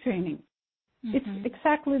voice training. It's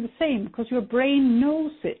exactly the same, because your brain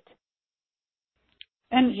knows it.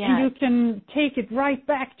 And you can take it right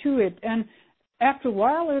back to it. And after a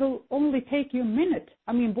while, it'll only take you a minute.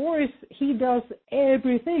 I mean, Boris, he does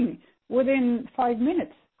everything within 5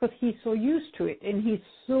 minutes, because he's so used to it, and he's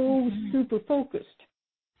so super focused.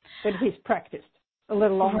 But he's practiced a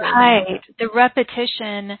little longer. Right. The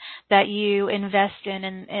repetition that you invest in,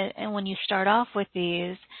 and when you start off with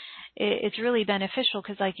these, it's really beneficial,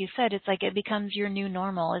 because like you said, it's like it becomes your new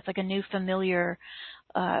normal. It's like a new familiar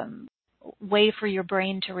way for your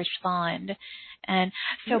brain to respond. And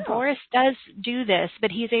so Boris does do this,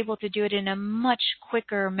 but he's able to do it in a much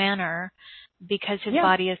quicker manner because his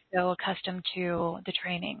body is so accustomed to the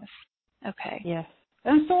trainings. Okay. Yes.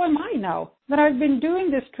 And so am I now, that I've been doing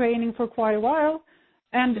this training for quite a while,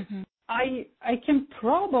 and I can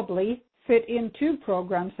probably fit in 2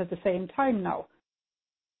 programs at the same time now.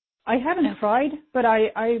 I haven't tried, but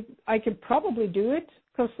I could probably do it,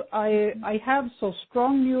 because I have so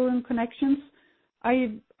strong neuron connections.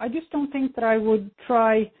 I just don't think that I would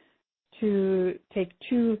try to take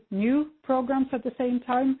 2 new programs at the same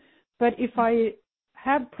time. But if I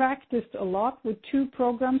have practiced a lot with 2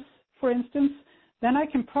 programs, for instance, then I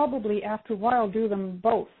can probably, after a while, do them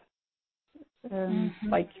both.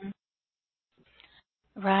 Right.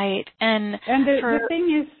 And the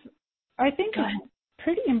thing is, I think it's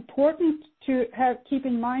pretty important to keep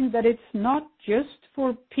in mind that it's not just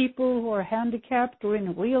for people who are handicapped or in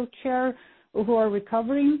a wheelchair or who are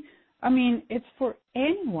recovering. I mean, it's for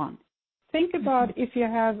anyone. Think about if you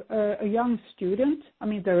have a young student. I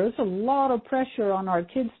mean, there is a lot of pressure on our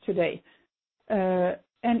kids today.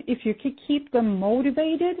 And if you can keep them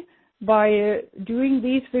motivated by doing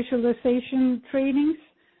these visualization trainings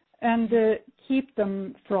and keep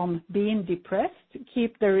them from being depressed,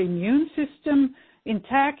 keep their immune system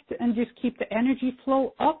intact, and just keep the energy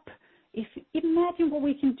flow up. Imagine what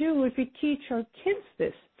we can do if we teach our kids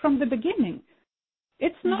this from the beginning.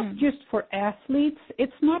 It's not just for athletes.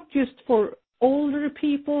 It's not just for older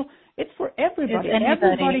people. It's for everybody.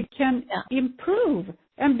 Everybody can improve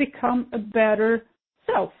and become a better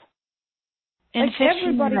self. In like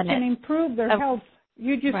everybody can improve their health.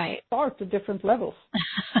 You just start at different levels.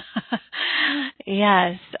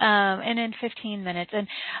 Yes, and in 15 minutes. And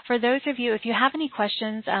for those of you, if you have any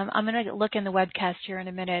questions, I'm going to look in the webcast here in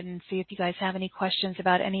a minute and see if you guys have any questions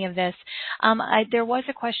about any of this. There was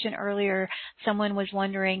a question earlier. Someone was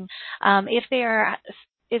wondering if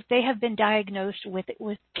they have been diagnosed with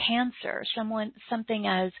cancer, something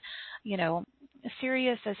as,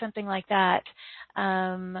 serious as something like that.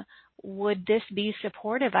 Would this be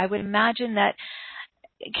supportive? I would imagine that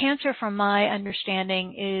cancer, from my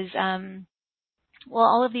understanding, is,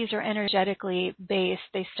 all of these are energetically based.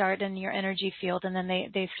 They start in your energy field and then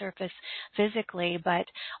they surface physically. But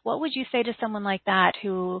what would you say to someone like that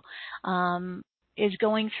who is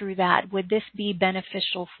going through that? Would this be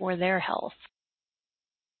beneficial for their health?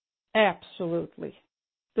 Absolutely.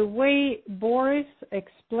 The way Boris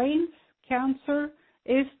explains cancer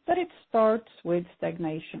is that it starts with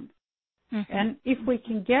stagnation. And if we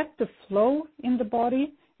can get the flow in the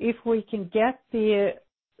body, if we can get the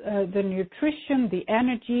nutrition, the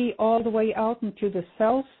energy all the way out into the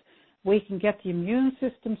cells, we can get the immune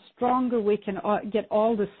system stronger, we can get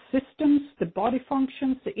all the systems, the body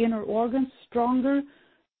functions, the inner organs stronger,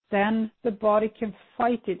 then the body can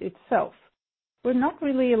fight it itself. We're not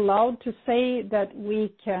really allowed to say that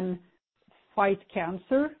we can fight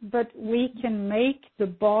cancer, but we can make the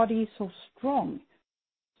body so strong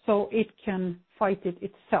so it can fight it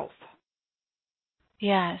itself.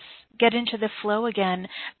 Yes, get into the flow again,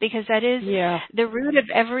 because that is the root of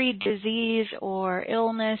every disease or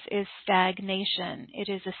illness is stagnation. It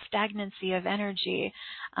is a stagnancy of energy.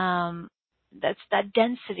 That's that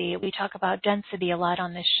density. We talk about density a lot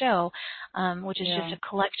on this show, which is just a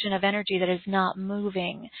collection of energy that is not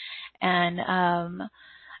moving. And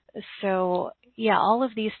So yeah, all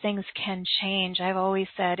of these things can change. I've always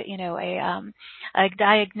said, a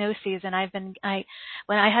diagnosis, and I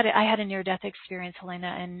had a near-death experience, Helena,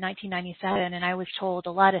 in 1997, and I was told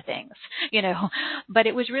a lot of things, but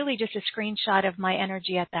it was really just a screenshot of my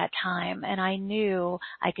energy at that time, and I knew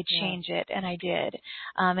I could change it, and I did.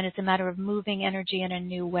 And it's a matter of moving energy in a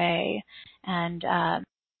new way, and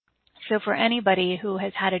so for anybody who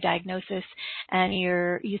has had a diagnosis and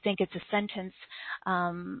you think it's a sentence,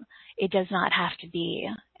 it does not have to be.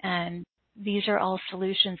 And these are all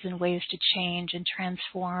solutions and ways to change and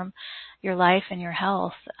transform your life and your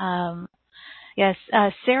health. Yes,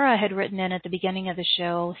 Sarah had written in at the beginning of the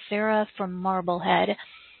show, Sarah from Marblehead,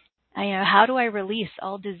 how do I release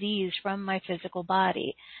all disease from my physical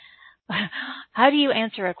body? How do you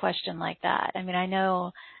answer a question like that? I mean, I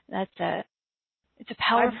know it's a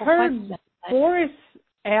powerful question. I've heard Boris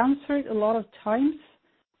answer it a lot of times,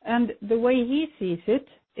 and the way he sees it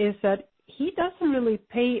is that he doesn't really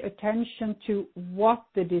pay attention to what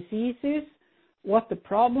the disease is, what the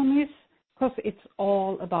problem is, because it's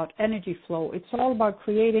all about energy flow. It's all about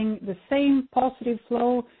creating the same positive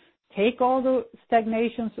flow, take all the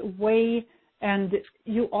stagnations away, and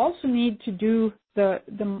you also need to do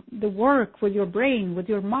the work with your brain, with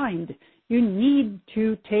your mind. You need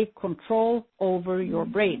to take control over your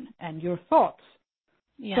brain and your thoughts.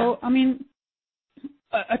 Yeah. So, I mean,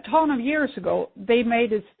 a ton of years ago, they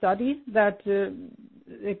made a study that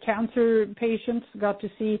the cancer patients got to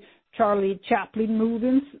see Charlie Chaplin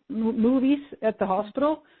movies at the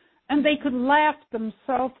hospital, and they could laugh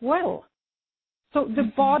themselves well. So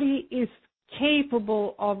the body is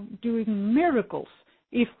capable of doing miracles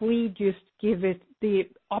if we just give it the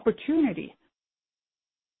opportunity.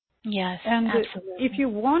 Yes, and absolutely. If you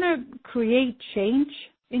want to create change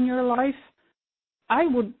in your life, I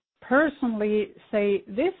would personally say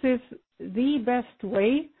this is the best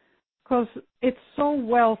way, because it's so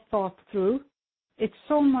well thought through. It's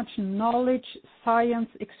so much knowledge, science,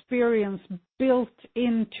 experience built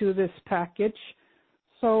into this package.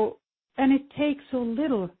 And it takes so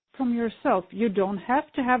little from yourself. You don't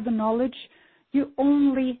have to have the knowledge. You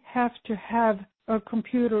only have to have a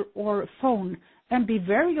computer or a phone and be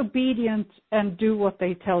very obedient and do what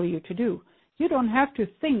they tell you to do. You don't have to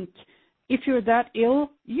think. If you're that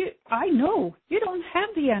ill, I know you don't have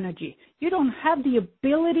the energy. You don't have the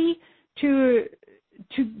ability to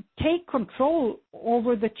take control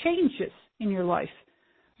over the changes in your life.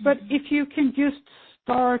 But if you can just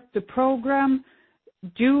start the program,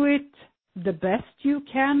 do it the best you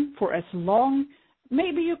can for as long,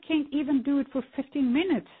 maybe you can't even do it for 15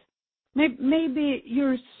 minutes. Maybe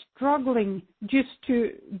you're struggling just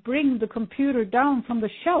to bring the computer down from the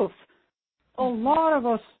shelf. A lot of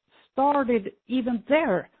us started even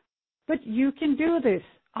there, but you can do this.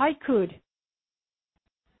 I could.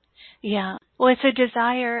 Yeah. Well, it's a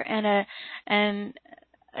desire and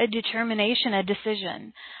a determination, a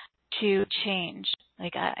decision to change.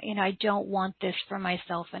 Like, I don't want this for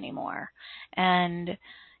myself anymore. And,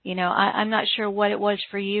 I'm not sure what it was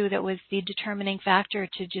for you that was the determining factor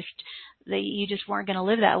to that you just weren't going to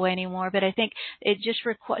live that way anymore. But I think it just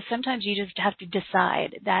sometimes you just have to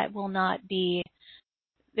decide that will not be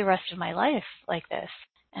the rest of my life like this.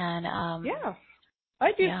 And,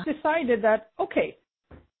 I just decided that, okay,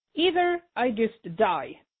 either I just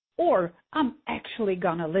die or I'm actually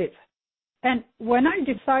going to live. And when I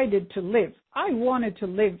decided to live, I wanted to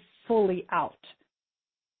live fully out.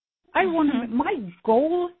 I wanted my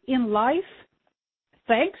goal in life,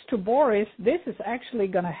 thanks to Boris, this is actually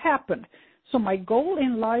going to happen. So my goal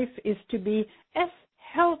in life is to be as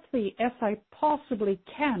healthy as I possibly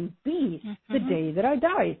can be the day that I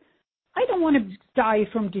die. I don't want to die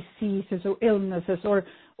from diseases or illnesses or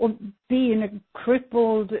being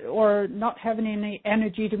crippled or not having any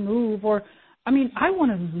energy to move I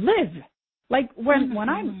want to live. Like when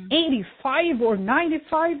I'm 85 or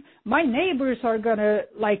 95, my neighbors are going to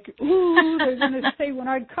they're going to say when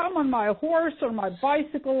I come on my horse or my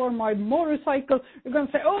bicycle or my motorcycle, they're going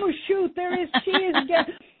to say, oh, shoot, she is again.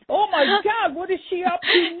 Oh, my God, what is she up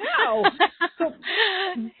to now? So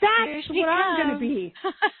that's what I'm going to be.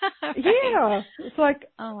 Yeah. It's like,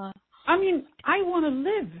 I want to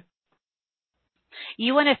live.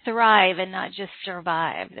 You want to thrive and not just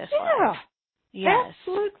survive this life. Yes.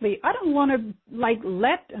 Absolutely. I don't want to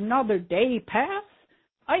let another day pass.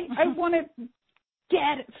 I want to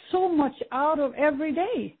get so much out of every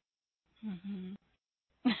day.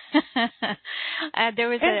 There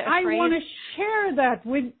was I want to share that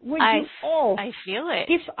with you all. I feel it.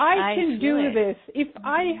 If I can do this, if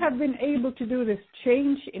I have been able to do this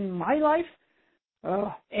change in my life,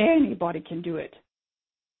 anybody can do it.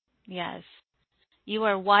 Yes. You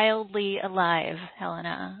are wildly alive,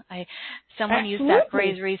 Helena. Someone used Absolutely. that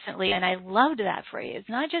phrase recently, and I loved that phrase.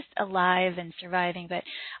 Not just alive and surviving, but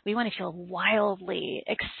we want to feel wildly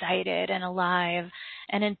excited and alive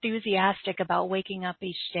and enthusiastic about waking up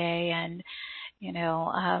each day. And,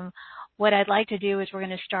 what I'd like to do is we're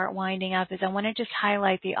going to start winding up is I want to just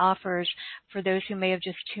highlight the offers for those who may have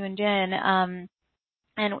just tuned in.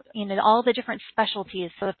 And all the different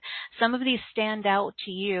specialties. So if some of these stand out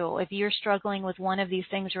to you, if you're struggling with one of these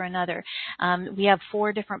things or another, we have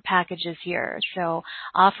 4 different packages here. So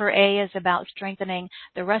offer A is about strengthening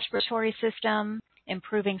the respiratory system,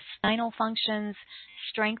 improving spinal functions,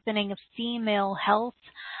 strengthening female health,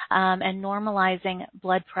 and normalizing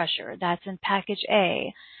blood pressure. That's in package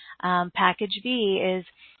A. Package B is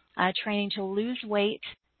training to lose weight,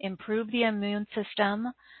 improve the immune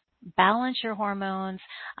system, balance your hormones,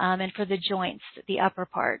 and for the joints, the upper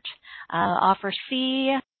part. Offer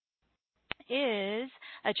C is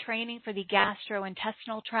a training for the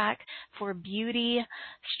gastrointestinal tract for beauty,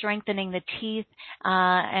 strengthening the teeth,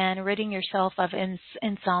 and ridding yourself of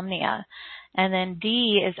insomnia. And then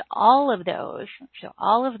D is all of those. So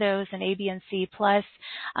all of those in A, B, and C, plus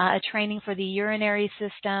a training for the urinary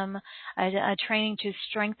system, a training to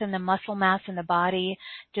strengthen the muscle mass in the body,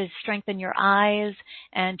 to strengthen your eyes,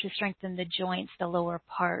 and to strengthen the joints, the lower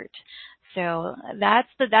part. So that's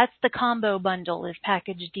the combo bundle is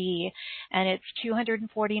package D, and it's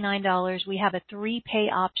 $249. We have a 3-pay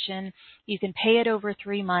option. You can pay it over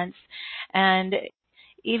 3 months, and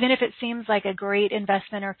even if it seems like a great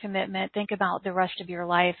investment or commitment, think about the rest of your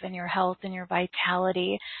life and your health and your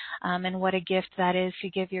vitality, and what a gift that is to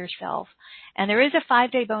give yourself. And there is a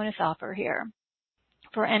 5-day bonus offer here.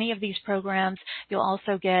 For any of these programs, you'll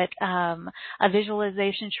also get a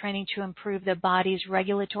visualization training to improve the body's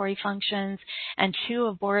regulatory functions and 2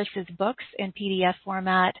 of Boris's books in PDF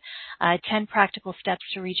format, 10 practical steps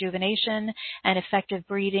to rejuvenation, and effective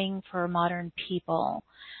breathing for modern people.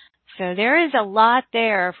 So there is a lot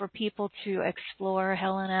there for people to explore,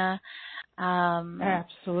 Helena.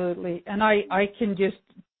 Absolutely. And I can just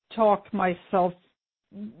talk myself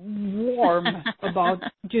warm about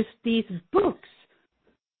just these books.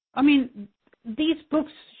 I mean, these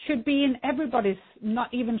books should be in everybody's,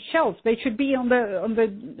 not even shelves. They should be on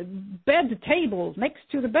the bed table next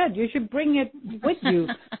to the bed. You should bring it with you.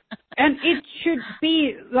 And it should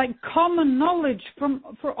be like common knowledge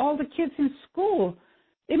for all the kids in school.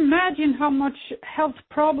 Imagine how much health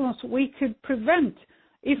problems we could prevent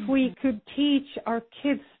if we could teach our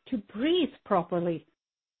kids to breathe properly.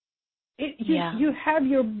 You have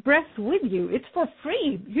your breath with you. It's for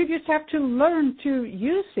free. You just have to learn to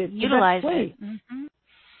use it. Utilize it. Mm-hmm.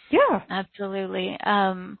 Yeah. Absolutely.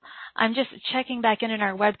 I'm just checking back in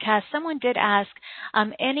our webcast. Someone did ask,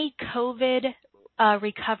 any COVID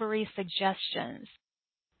recovery suggestions?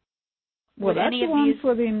 Well, that's the one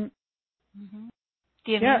for the... Mm-hmm.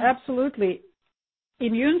 Yeah, absolutely.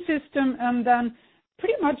 Immune system, and then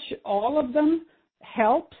pretty much all of them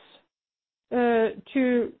helps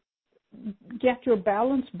to get your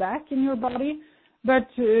balance back in your body, but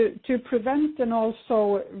to prevent and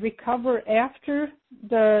also recover after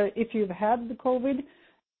if you've had the COVID,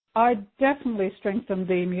 I definitely strengthen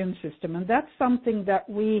the immune system, and that's something that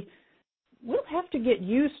we will have to get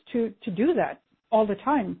used to do that all the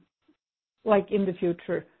time, like in the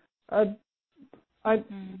future.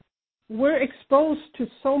 We're exposed to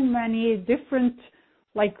so many different,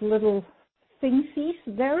 like, little thingsies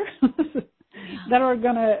there that are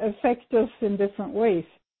going to affect us in different ways.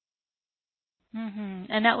 Mm-hmm.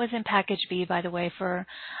 And that was in package B, by the way, for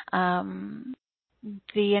the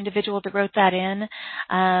individual that wrote that in.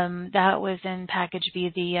 That was in package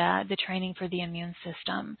B, the training for the immune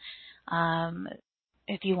system,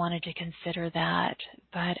 if you wanted to consider that.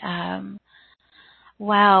 But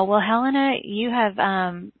wow. Well, Helena, you have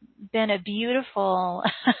been a beautiful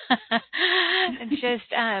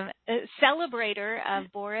just celebrator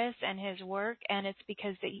of Boris and his work, and it's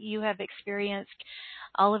because that you have experienced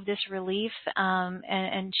all of this relief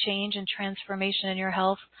and change and transformation in your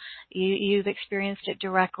health. You've experienced it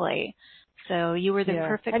directly. So you were the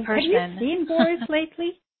perfect person. Have you seen Boris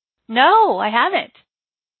lately? No, I haven't.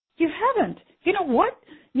 You haven't? You know what?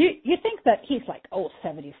 You think that he's like,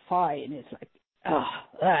 75, and it's like,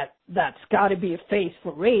 that's got to be a face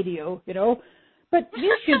for radio, But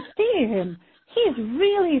you should see him. He's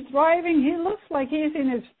really thriving. He looks like he's in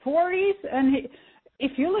his 40s, and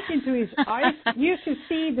if you look into his eyes, you should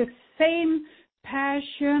see the same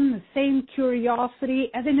passion, the same curiosity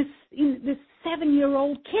as in this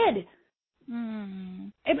 7-year-old kid.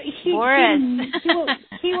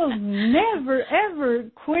 He will never ever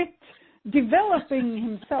quit developing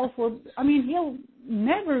himself. He'll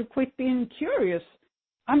never quit being curious.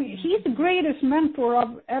 I mean, he's the greatest mentor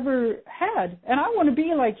I've ever had, and I want to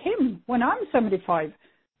be like him when I'm 75.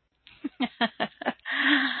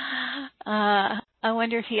 I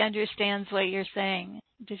wonder if he understands what you're saying.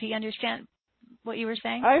 Does he understand what you were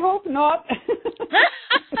saying? I hope not.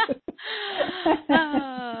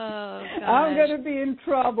 Oh, gosh. I'm going to be in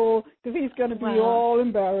trouble because he's going to be all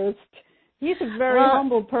embarrassed. He's a very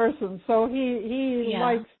humble person, so he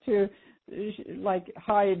likes to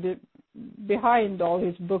hide behind all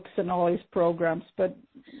his books and all his programs. But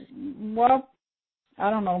I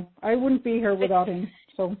don't know. I wouldn't be here without him.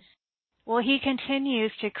 So. Well, he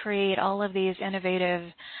continues to create all of these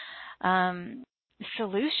innovative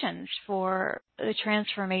solutions for the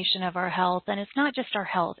transformation of our health. And it's not just our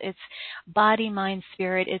health. It's body, mind,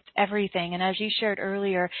 spirit. It's everything. And as you shared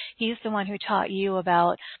earlier, he's the one who taught you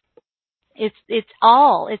about it's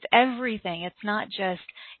everything. It's not just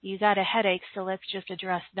you got a headache, so let's just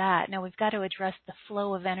address that. No, we've got to address the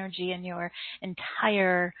flow of energy in your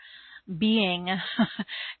entire being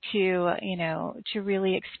to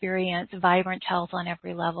really experience vibrant health on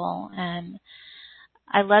every level. And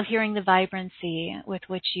I love hearing the vibrancy with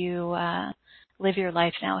which you live your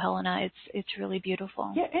life now, Helena. It's really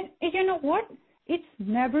beautiful. Yeah, and you know what? It's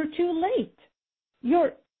never too late.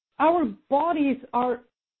 Our bodies are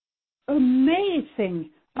amazing.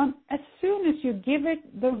 As soon as you give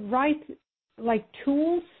it the right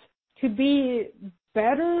tools to be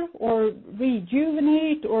better or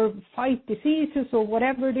rejuvenate or fight diseases or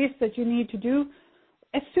whatever it is that you need to do,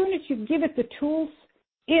 as soon as you give it the tools,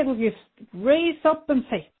 it'll just raise up and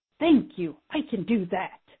say, thank you, I can do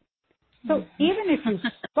that. So even if you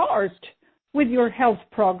start with your health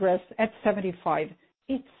progress at 75,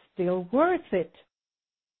 it's still worth it.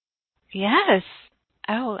 Yes.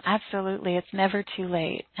 Oh, absolutely. It's never too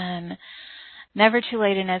late. And never too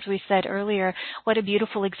late. And as we said earlier, what a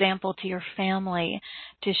beautiful example to your family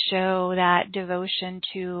to show that devotion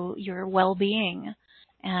to your well-being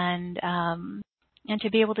and to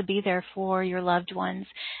be able to be there for your loved ones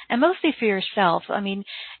and mostly for yourself. I mean,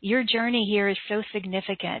 your journey here is so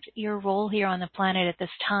significant. Your role here on the planet at this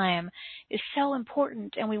time is so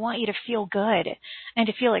important, and we want you to feel good and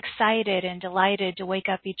to feel excited and delighted to wake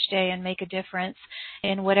up each day and make a difference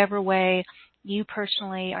in whatever way you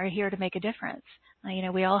personally are here to make a difference.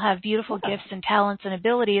 We all have beautiful gifts and talents and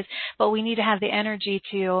abilities, but we need to have the energy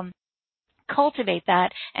to cultivate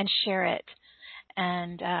that and share it.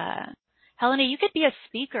 And Helena, you could be a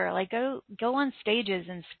speaker. Go on stages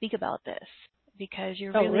and speak about this because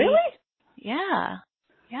you're really. Oh, really? Yeah.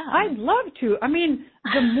 I'd love to. I mean,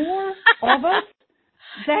 the more of us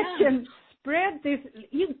that can spread this,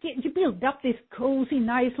 you build up this cozy,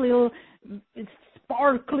 nice little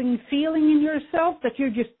sparkling feeling in yourself that you're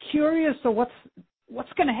just curious of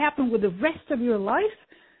what's going to happen with the rest of your life.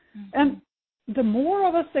 And the more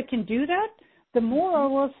of us that can do that, the more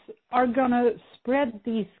of us are going to spread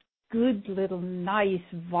these good little nice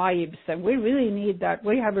vibes. And we really need that.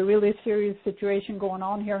 We have a really serious situation going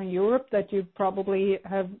on here in Europe that you probably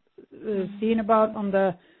have seen about on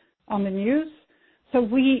the news. So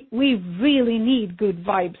we really need good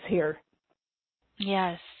vibes here.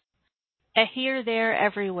 Yes. Here, there,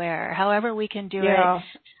 everywhere, however we can do it.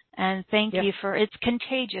 And thank you for, it's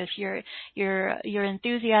contagious. Your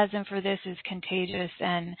enthusiasm for this is contagious.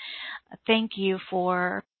 And thank you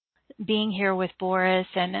for being here with Boris.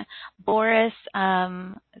 And Boris,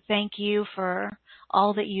 thank you for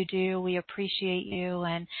all that you do. We appreciate you.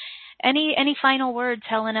 And any final words,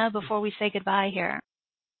 Helena, before we say goodbye here?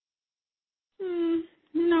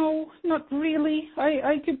 No, not really.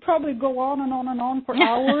 I could probably go on and on and on for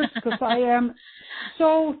hours because I am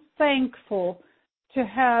so thankful to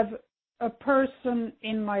have a person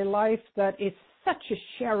in my life that is such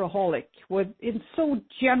a shareaholic, is so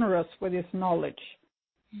generous with his knowledge.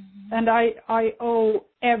 And I owe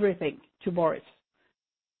everything to Boris.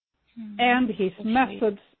 And his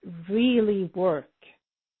methods really work.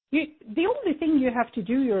 The only thing you have to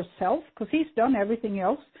do yourself, because he's done everything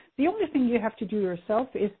else, the only thing you have to do yourself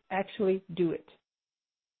is actually do it.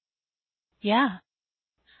 Yeah.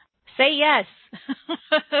 Say yes.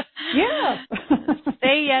 Yeah.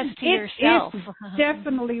 Say yes to yourself. It's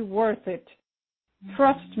definitely worth it.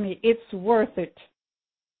 Trust me, it's worth it.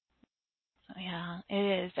 Yeah,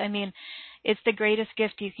 it is. I mean, it's the greatest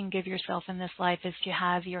gift you can give yourself in this life is to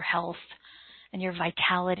have your health and your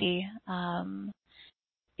vitality.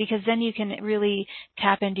 Because then you can really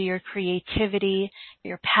tap into your creativity,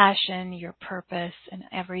 your passion, your purpose, and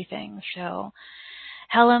everything. So,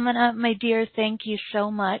 Helena, my dear, thank you so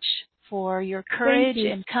much for your courage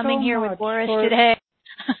and coming here with Boris today.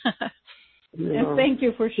 And thank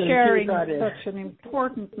you for sharing such an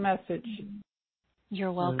important message.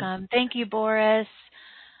 You're welcome. Thank you, Boris.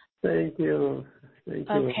 Thank you. Thank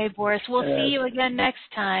you. Okay, Boris. We'll see you again next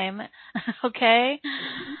time. Okay?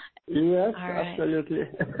 Yes, all right. Absolutely.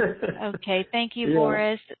 Okay. Thank you,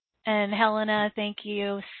 Boris. And Helena, thank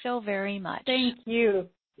you so very much. Thank you.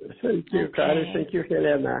 Thank you, Kari. Thank you,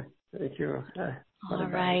 Helena. Thank you. All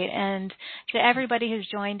right. And to everybody who's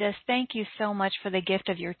joined us, thank you so much for the gift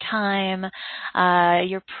of your time,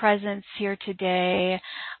 your presence here today.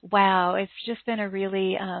 Wow. It's just been a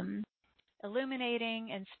really illuminating,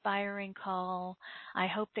 inspiring call. I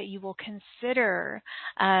hope that you will consider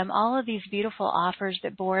all of these beautiful offers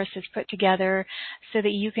that Boris has put together so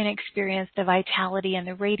that you can experience the vitality and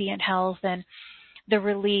the radiant health and the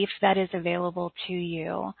relief that is available to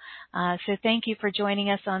you. So thank you for joining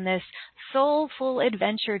us on this soulful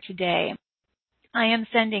adventure today. I am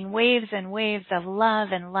sending waves and waves of love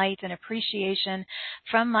and light and appreciation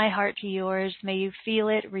from my heart to yours. May you feel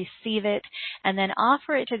it, receive it, and then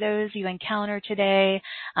offer it to those you encounter today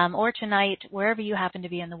or tonight, wherever you happen to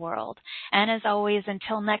be in the world. And as always,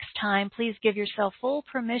 until next time, please give yourself full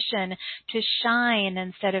permission to shine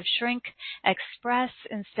instead of shrink, express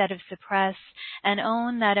instead of suppress, and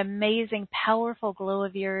own that amazing, powerful glow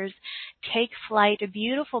of yours. Take flight,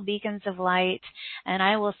 beautiful beacons of light, and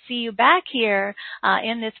I will see you back here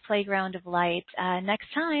in this playground of light next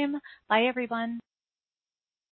time. Bye, everyone.